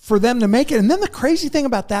them to make it. And then the crazy thing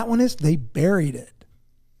about that one is they buried it.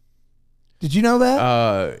 Did you know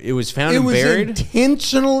that? It was found It and was buried.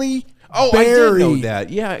 intentionally Oh, buried. I did know that.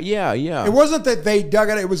 Yeah. It wasn't that they dug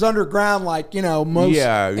it. It was underground, like, most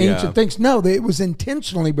ancient things. No, it was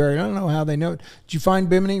intentionally buried. I don't know how they know it. Did you find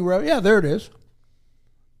Bimini Road? Yeah, there it is.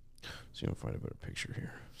 See if I can find a better picture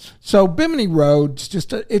here. So Bimini Road's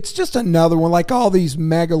it's just another one, like all these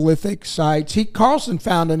megalithic sites. Carlson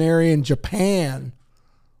found an area in Japan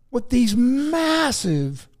with these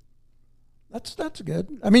massive. That's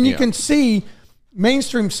good. I mean, you can see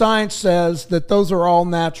mainstream science says that those are all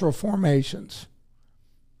natural formations.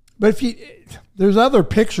 But there's other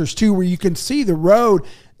pictures too where you can see the road.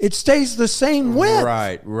 It stays the same width.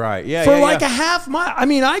 Right. Yeah. For a half mile. I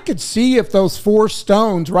mean, I could see if those 4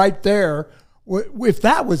 stones right there, if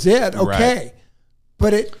that was it, okay. Right.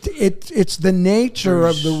 But it's the nature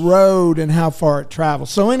of the road and how far it travels.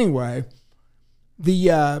 So anyway,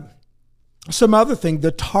 some other thing,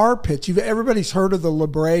 the tar pits. Everybody's heard of the La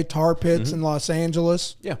Brea tar pits in Los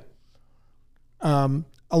Angeles. Yeah. A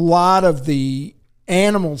lot of the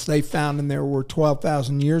animals they found in there were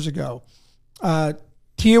 12,000 years ago.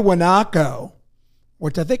 Tiwanaku,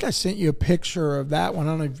 which I think I sent you a picture of that one.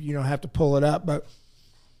 I don't know if you don't have to pull it up, but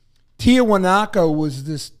Tiwanaku was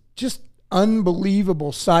this just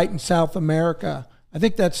unbelievable site in South America. I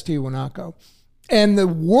think that's Tiwanaku. And the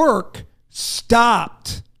work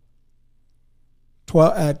stopped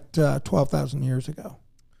at 12,000 years ago.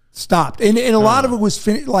 Stopped. And a lot of it was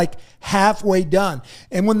like halfway done.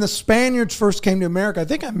 And when the Spaniards first came to America, I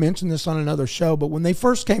think I mentioned this on another show, but when they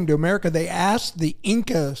first came to America, they asked the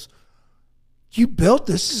Incas, "You built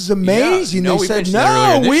this? This is amazing." Yeah, they said,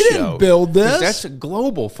 "No, we didn't build this." That's a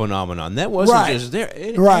global phenomenon. That wasn't just there.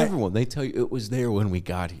 Everyone, they tell you it was there when we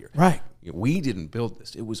got here. Right. We didn't build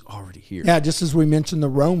this. It was already here. Yeah, just as we mentioned the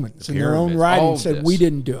Romans in their own writing said, we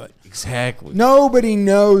didn't do it. Exactly. Nobody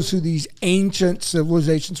knows who these ancient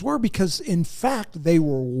civilizations were because, in fact, they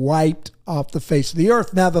were wiped off the face of the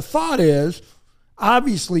earth. Now, the thought is,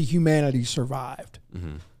 obviously, humanity survived.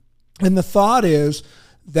 Mm-hmm. And the thought is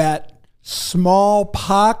that small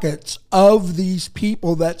pockets of these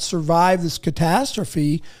people that survived this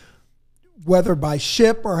catastrophe, whether by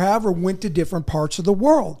ship or however, went to different parts of the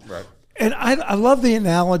world. Right. And I love the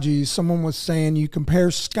analogy. Someone was saying you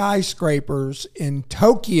compare skyscrapers in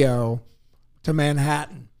Tokyo to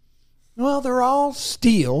Manhattan. Well, they're all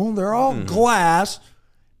steel, they're all glass,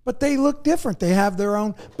 but they look different. They have their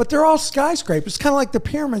own, but they're all skyscrapers. Kind of like the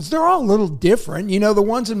pyramids. They're all a little different. The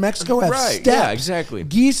ones in Mexico have steps. Yeah, exactly.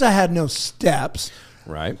 Giza had no steps.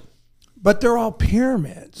 Right. But they're all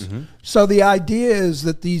pyramids. Mm-hmm. So the idea is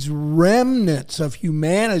that these remnants of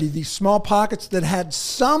humanity, these small pockets that had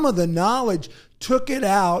some of the knowledge, took it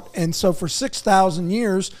out. And so for 6,000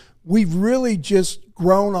 years, we've really just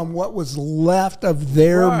grown on what was left of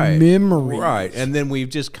their memories. Right. And then we've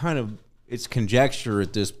just it's conjecture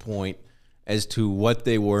at this point as to what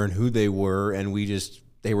they were and who they were. And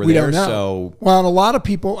they were there. So, well, and a lot of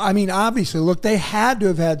people, obviously, look, they had to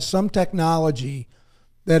have had some technology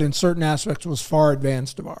that in certain aspects was far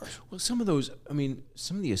advanced of ours. Well, some of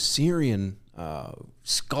the Assyrian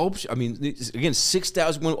sculpture, again,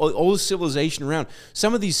 6,000, oldest civilization around.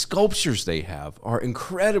 Some of these sculptures they have are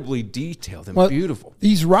incredibly detailed and beautiful.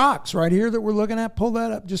 These rocks right here that we're looking at, pull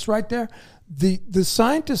that up just right there. The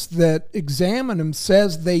scientist that examined them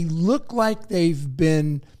says they look like they've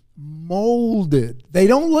been molded. They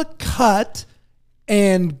don't look cut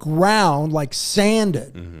and ground like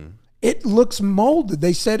sanded. Mm-hmm. It looks molded.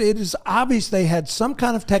 They said it is obvious they had some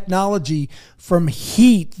kind of technology from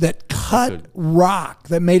heat that cut rock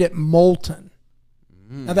that made it molten.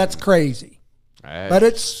 Now that's crazy. But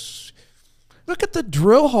look at the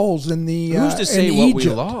drill holes in the who's to say what we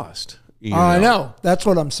lost? I know. That's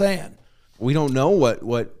what I'm saying. We don't know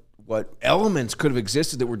what elements could have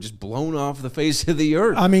existed that were just blown off the face of the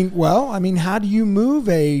earth. how do you move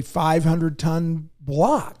a 500-ton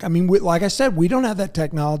block? Like I said, we don't have that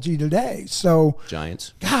technology today. So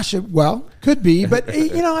giants. Gosh, could be. But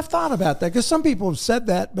I've thought about that because some people have said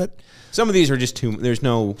that. But some of these are just too. There's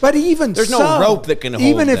no. But there's no rope that can hold.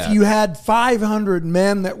 Even if you had 500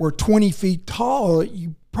 men that were 20 feet tall,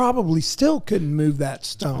 you probably still couldn't move that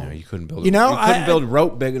stone. No, you couldn't build. You couldn't build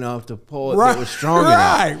rope big enough to pull it that was strong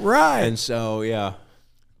enough. Right. And so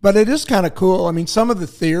But it is kind of cool. Some of the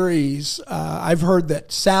theories, I've heard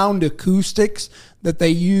that sound acoustics, that they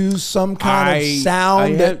use some kind of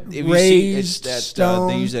sound that raised stone.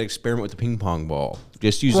 They use that experiment with the ping pong ball.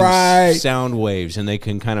 Just using sound waves, and they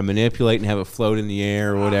can kind of manipulate and have it float in the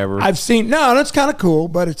air or whatever. I've seen, that's kind of cool,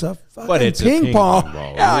 but it's a fucking ping pong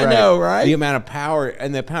ball. Yeah, I know, right? The amount of power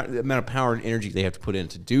and the amount of power and energy they have to put in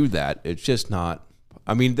to do that, it's just not.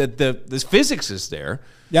 The physics is there.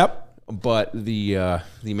 Yep. but the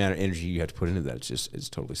amount of energy you have to put into that it's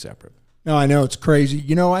totally separate. No, I know, it's crazy.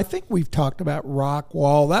 You know, I think we've talked about rock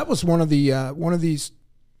wall. That was one of these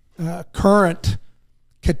current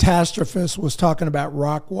catastrophists was talking about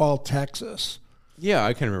Rockwall, Texas. Yeah,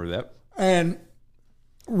 I can remember that. And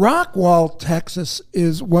Rockwall, Texas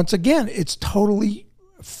is, once again, it's totally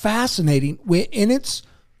fascinating. In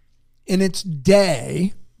its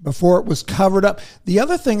day, before it was covered up. The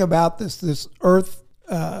other thing about this earth,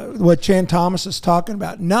 what Chan Thomas is talking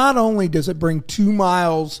about, not only does it bring 2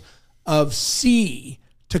 miles of sea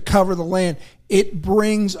to cover the land, it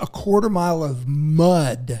brings a 1/4 mile of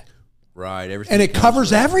mud. Right. Everything. And it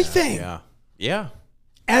covers everything. Yeah. Yeah.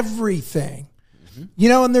 Everything. Mm-hmm. You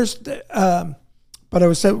know, and there's, but I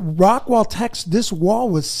was saying, Rockwall, Texas, this wall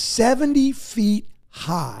was 70 feet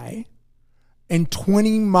high and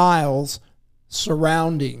 20 miles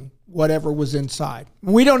surrounding whatever was inside.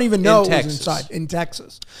 We don't even know it was inside in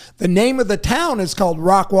Texas. The name of the town is called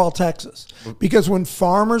Rockwall, Texas, because when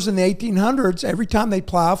farmers in the 1800s, every time they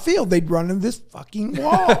plow a field, they'd run into this fucking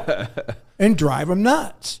wall and drive them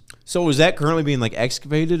nuts. So is that currently being like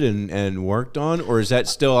excavated and worked on, or is that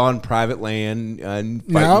still on private land and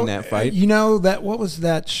fighting that fight? You know, what was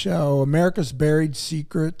that show, America's Buried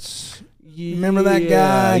Secrets? Remember that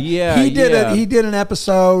guy? Yeah, he did an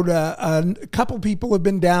episode. A couple people have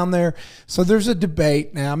been down there. So there's a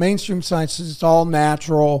debate now. Mainstream science says it's all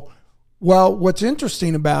natural. Well, what's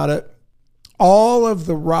interesting about it, all of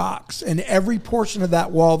the rocks and every portion of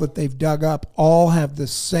that wall that they've dug up all have the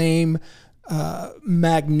same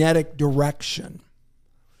magnetic direction.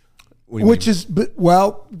 Which is,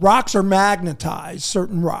 well, rocks are magnetized,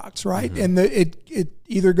 certain rocks, right? Mm-hmm. And it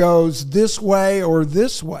either goes this way or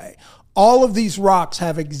this way. All of these rocks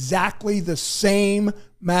have exactly the same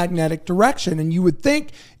magnetic direction. And you would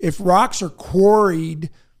think if rocks are quarried,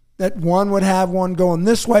 that one would have one going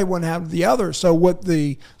this way, one have the other. So what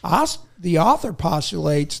the author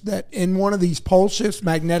postulates that in one of these pole shifts,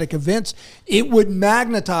 magnetic events, it would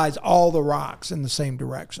magnetize all the rocks in the same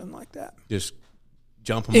direction like that. Just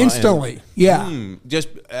jump them instantly. Yeah. Just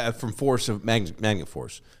from force of magnet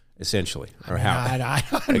force. Essentially, or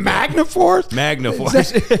Magna Force. Magna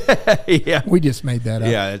Force. Yeah, we just made that up.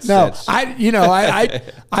 Yeah,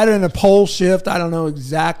 I did a pole shift. I don't know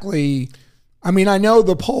exactly. I mean, I know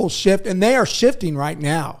the poles shift, and they are shifting right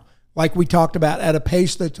now, like we talked about, at a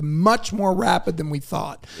pace that's much more rapid than we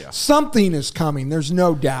thought. Yeah. Something is coming. There's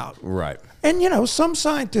no doubt. Right. And some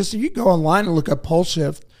scientists, if you go online and look up pole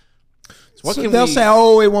shift. They'll say,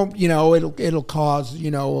 "Oh, it won't. It'll cause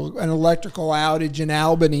an electrical outage in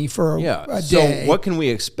Albany for a day." So, what can we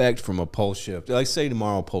expect from a pole shift? Like, say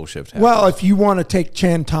tomorrow, pole shift happens. Well, if you want to take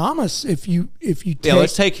Chan Thomas, if you take,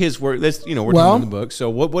 let's take his word. We're doing the book. So,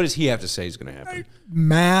 what does he have to say is going to happen?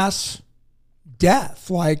 Mass death,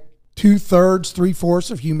 like 2/3, 3/4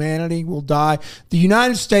 of humanity will die. The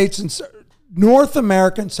United States and North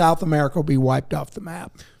America and South America will be wiped off the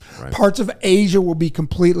map. Right. Parts of Asia will be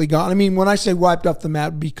completely gone. I mean, when I say wiped off the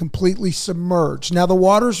map, be completely submerged. Now, the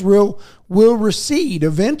waters will recede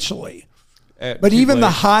eventually. But even the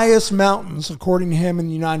highest mountains, according to him in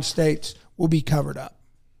the United States, will be covered up.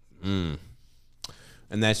 Mm.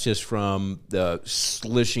 And that's just from the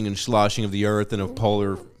slishing and sloshing of the earth in a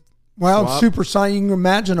polar swap? Supersonic. You can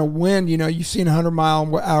imagine a wind. You've seen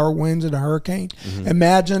 100-mile-an-hour winds in a hurricane. Mm-hmm.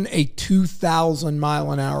 Imagine a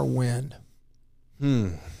 2,000-mile-an-hour wind.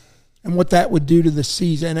 And what that would do to the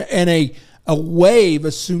seas, and a wave, a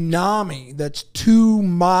tsunami that's 2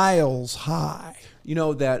 miles high.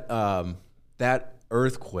 That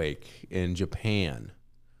earthquake in Japan,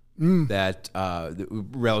 that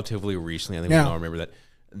relatively recently, I think we all remember that.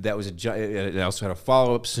 That was it also had a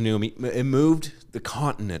follow-up tsunami. It moved the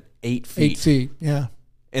continent 8 feet. 8 feet, yeah.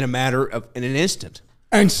 In an instant.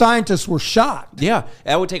 And scientists were shocked. Yeah,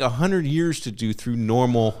 that would take 100 years to do through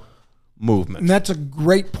normal movement. And that's a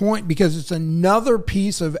great point, because it's another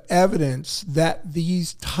piece of evidence that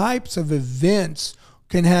these types of events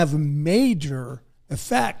can have major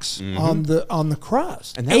effects on the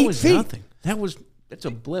crust. And that was nothing. That's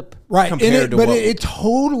a blip, right? It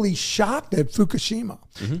totally shocked at Fukushima.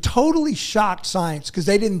 Mm-hmm. Totally shocked science, because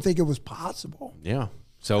they didn't think it was possible. Yeah.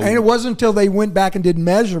 And it wasn't until they went back and did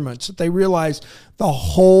measurements that they realized the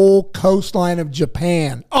whole coastline of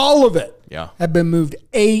Japan, all of it, had been moved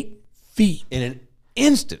 8 feet in an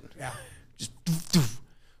instant. Yeah. Just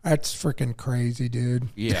that's freaking crazy, dude.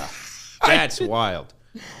 Yeah. That's wild.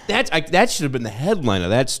 That should have been the headline of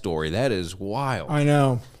that story. That is wild. I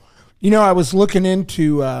know. I was looking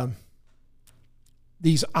into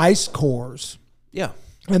these ice cores. Yeah.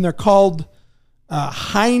 And they're called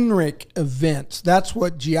Heinrich events. That's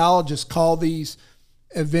what geologists call these.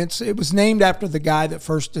 events. It was named after the guy that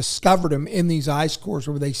first discovered them in these ice cores,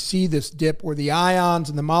 where they see this dip where the ions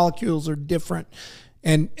and the molecules are different,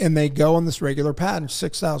 and they go in this regular pattern,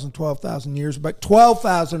 6,000, 12,000 years. But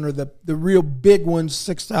 12,000 are the real big ones,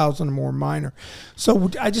 6,000 are more minor. So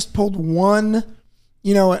I just pulled one,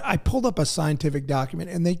 I pulled up a scientific document,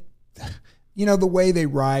 and they, the way they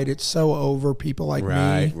write, it's so over people like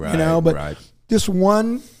me, but this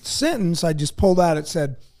one sentence I just pulled out, it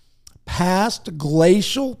said, past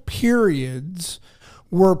glacial periods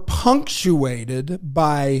were punctuated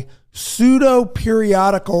by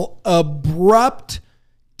pseudo-periodical abrupt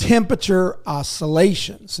temperature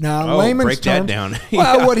oscillations. Now, in layman's break terms, that down.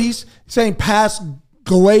 Well, what he's saying, past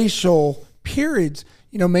glacial periods,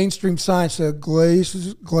 mainstream science said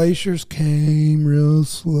glaciers came real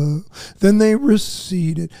slow, then they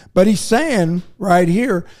receded. But he's saying right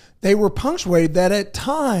here, they were punctuated that at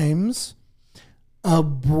times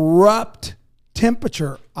abrupt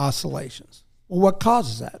temperature oscillations. Well, what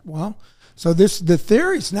causes that? Well, so the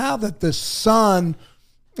theory is now that the sun,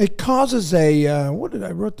 it causes I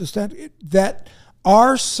wrote this down, that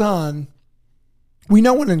our sun, we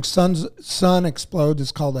know when a sun explodes,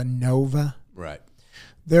 it's called a nova. Right.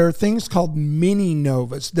 There are things called mini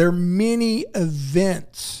novas. They're mini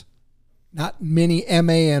events, not mini,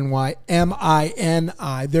 M-A-N-Y,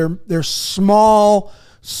 M-I-N-I. They're small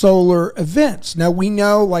solar events. Now, we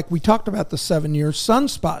know, like we talked about the 7-year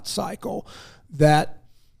sunspot cycle, that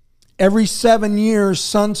every 7 years,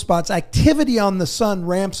 sunspots, activity on the sun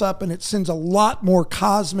ramps up, and it sends a lot more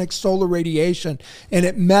cosmic solar radiation, and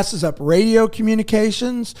it messes up radio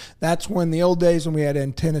communications. That's when the old days when we had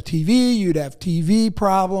antenna TV, you'd have TV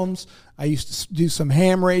problems. I used to do some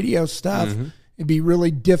ham radio stuff. Mm-hmm. It'd be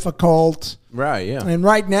really difficult. Right, yeah. And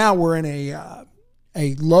right now we're in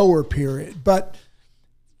a lower period. But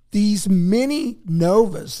these mini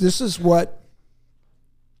novas, this is what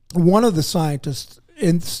one of the scientists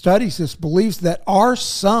studies this believes, that our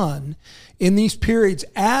sun in these periods,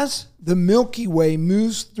 as the Milky Way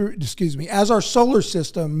moves through, as our solar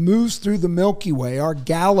system moves through the Milky Way, our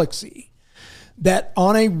galaxy, that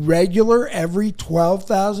on a regular every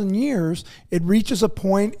 12,000 years, it reaches a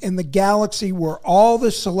point in the galaxy where all the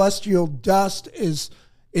celestial dust is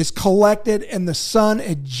collected and the sun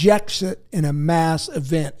ejects it in a mass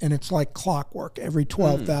event. And it's like clockwork every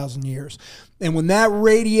 12,000 years. And when that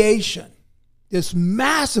radiation, this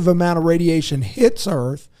massive amount of radiation hits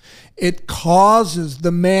Earth, it causes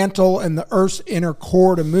the mantle and the Earth's inner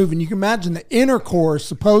core to move. And you can imagine the inner core is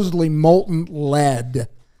supposedly molten lead.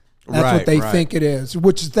 That's what they think it is,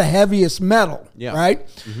 which is the heaviest metal, right?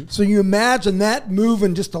 Mm-hmm. So you imagine that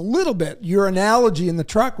moving just a little bit. Your analogy in the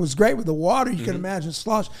truck was great with the water. You can imagine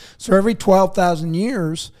slosh. So every 12,000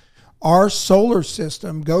 years, our solar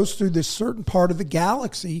system goes through this certain part of the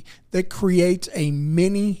galaxy that creates a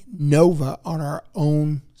mini nova on our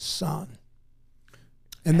own sun.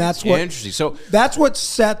 And that's what interesting. So that's what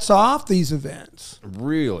sets off these events.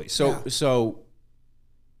 Really?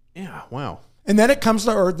 Yeah, wow. And then it comes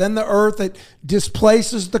to Earth. Then the Earth, it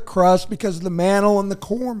displaces the crust because the mantle and the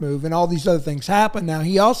core move, and all these other things happen. Now,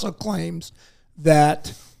 he also claims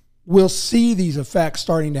that we'll see these effects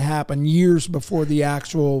starting to happen years before the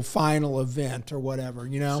actual final event or whatever,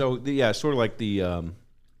 So, sort of like the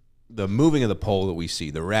moving of the pole that we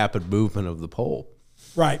see, the rapid movement of the pole.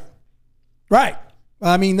 Right.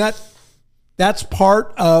 I mean, that's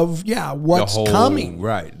part of, what's coming.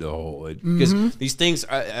 Right, the whole. Because these things,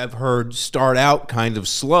 I've heard, start out kind of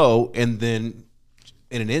slow, and then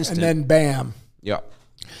in an instant. And then bam. Yeah.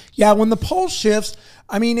 Yeah, when the pole shifts,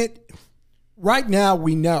 I mean, right now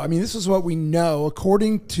we know. I mean, this is what we know.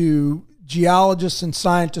 According to geologists and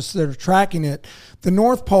scientists that are tracking it, the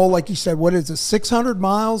North Pole, like you said, what is it, 600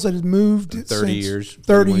 miles that has moved? 30 years.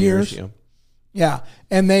 30 years. Yeah. Yeah,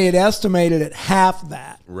 and they had estimated at half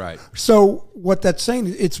that. Right. So what that's saying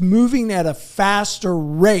is it's moving at a faster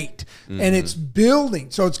rate, and it's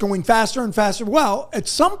building. So it's going faster and faster. Well, at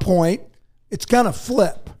some point, it's going to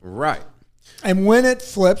flip. Right. And when it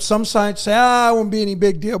flips, some scientists say, it won't be any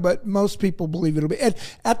big deal, but most people believe it'll be.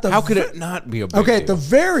 How could it not be a big deal? Okay, at the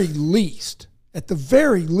very least,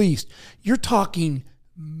 you're talking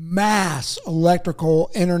mass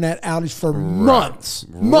electrical internet outage for months.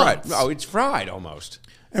 Right. Oh, it's fried almost.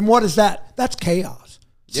 And what is that? That's chaos.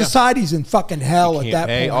 Yeah. Society's in fucking hell at that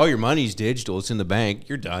point. All your money's digital. It's in the bank.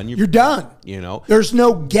 You're done. You're done. There's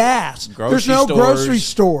no gas. There's no grocery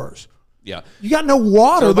stores. Yeah. You got no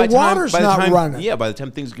water. So the water's not running. Yeah, by the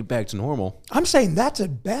time things get back to normal. I'm saying that's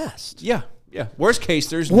at best. Yeah. Yeah. Worst case,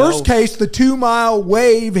 the 2-mile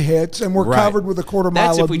wave hits and we're covered with a quarter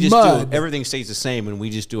mile of mud. That's if we just do everything stays the same and we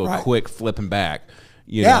just do a quick flipping back.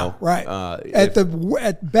 You know, right.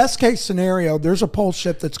 At best case scenario, there's a pole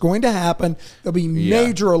shift that's going to happen. There'll be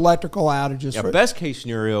major electrical outages. Yeah, best case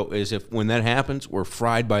scenario is if when that happens, we're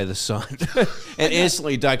fried by the sun and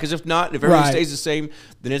instantly die. Because if not, if everything stays the same,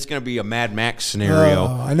 then it's going to be a Mad Max scenario.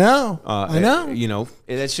 I know. You know,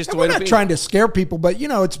 that's just the way. We're not trying to scare people, but you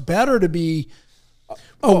know, it's better to be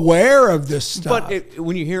aware of this stuff. But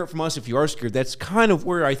when you hear it from us, if you are scared, that's kind of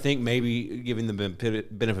where I think maybe giving the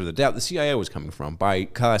benefit of the doubt, the CIA was coming from by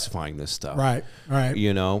classifying this stuff. Right.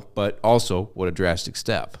 You know, but also what a drastic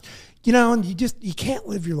step. You know, and you can't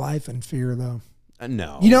live your life in fear, though.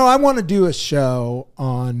 No. You know, I want to do a show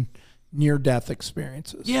on near-death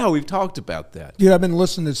experiences. Yeah, we've talked about that. Dude, I've been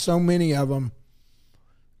listening to so many of them.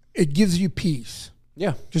 It gives you peace.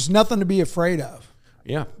 Yeah. Just nothing to be afraid of.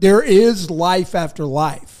 Yeah. There is life after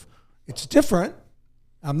life. It's different.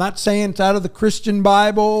 I'm not saying it's out of the Christian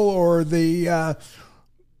Bible or the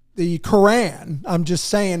Quran. I'm just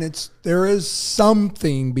saying there is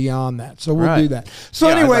something beyond that. So we'll do that. So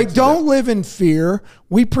anyway, don't live in fear.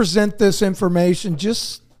 We present this information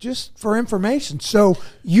just for information, so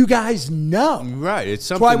you guys know. Right. It's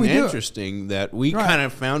something interesting that we kind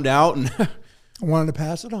of found out and I wanted to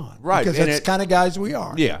pass it on. Right. Because that's the kind of guys we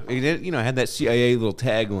are. Yeah. It, you know, had that CIA little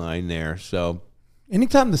tagline there. So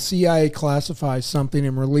anytime the CIA classifies something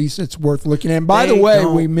and release it's worth looking at. And by the way,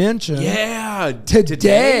 we mentioned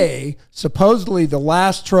today, supposedly the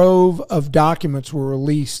last trove of documents were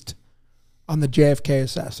released on the JFK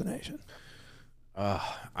assassination.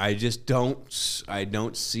 I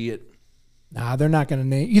don't see it. Nah, they're not going to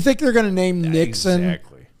name. You think they're going to name Nixon,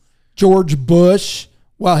 George Bush,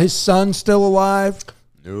 while his son's still alive?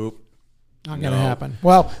 Nope. Not going to happen.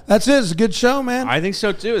 Well, that's it. It's a good show, man. I think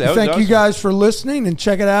so, too. Thank you guys for listening, and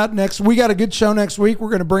check it out. We got a good show next week. We're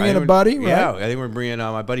going to bring in a buddy, right? Yeah, I think we're bringing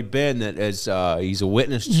my buddy Ben, that is, he's a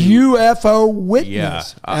witness to UFO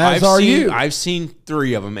witness, I've seen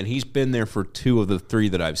 3 of them, and he's been there for 2 of the 3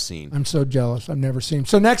 that I've seen. I'm so jealous. I've never seen him.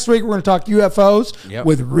 So next week, we're going to talk UFOs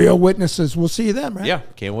with real witnesses. We'll see you then, man. Yeah,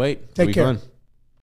 can't wait. Take care. Fun.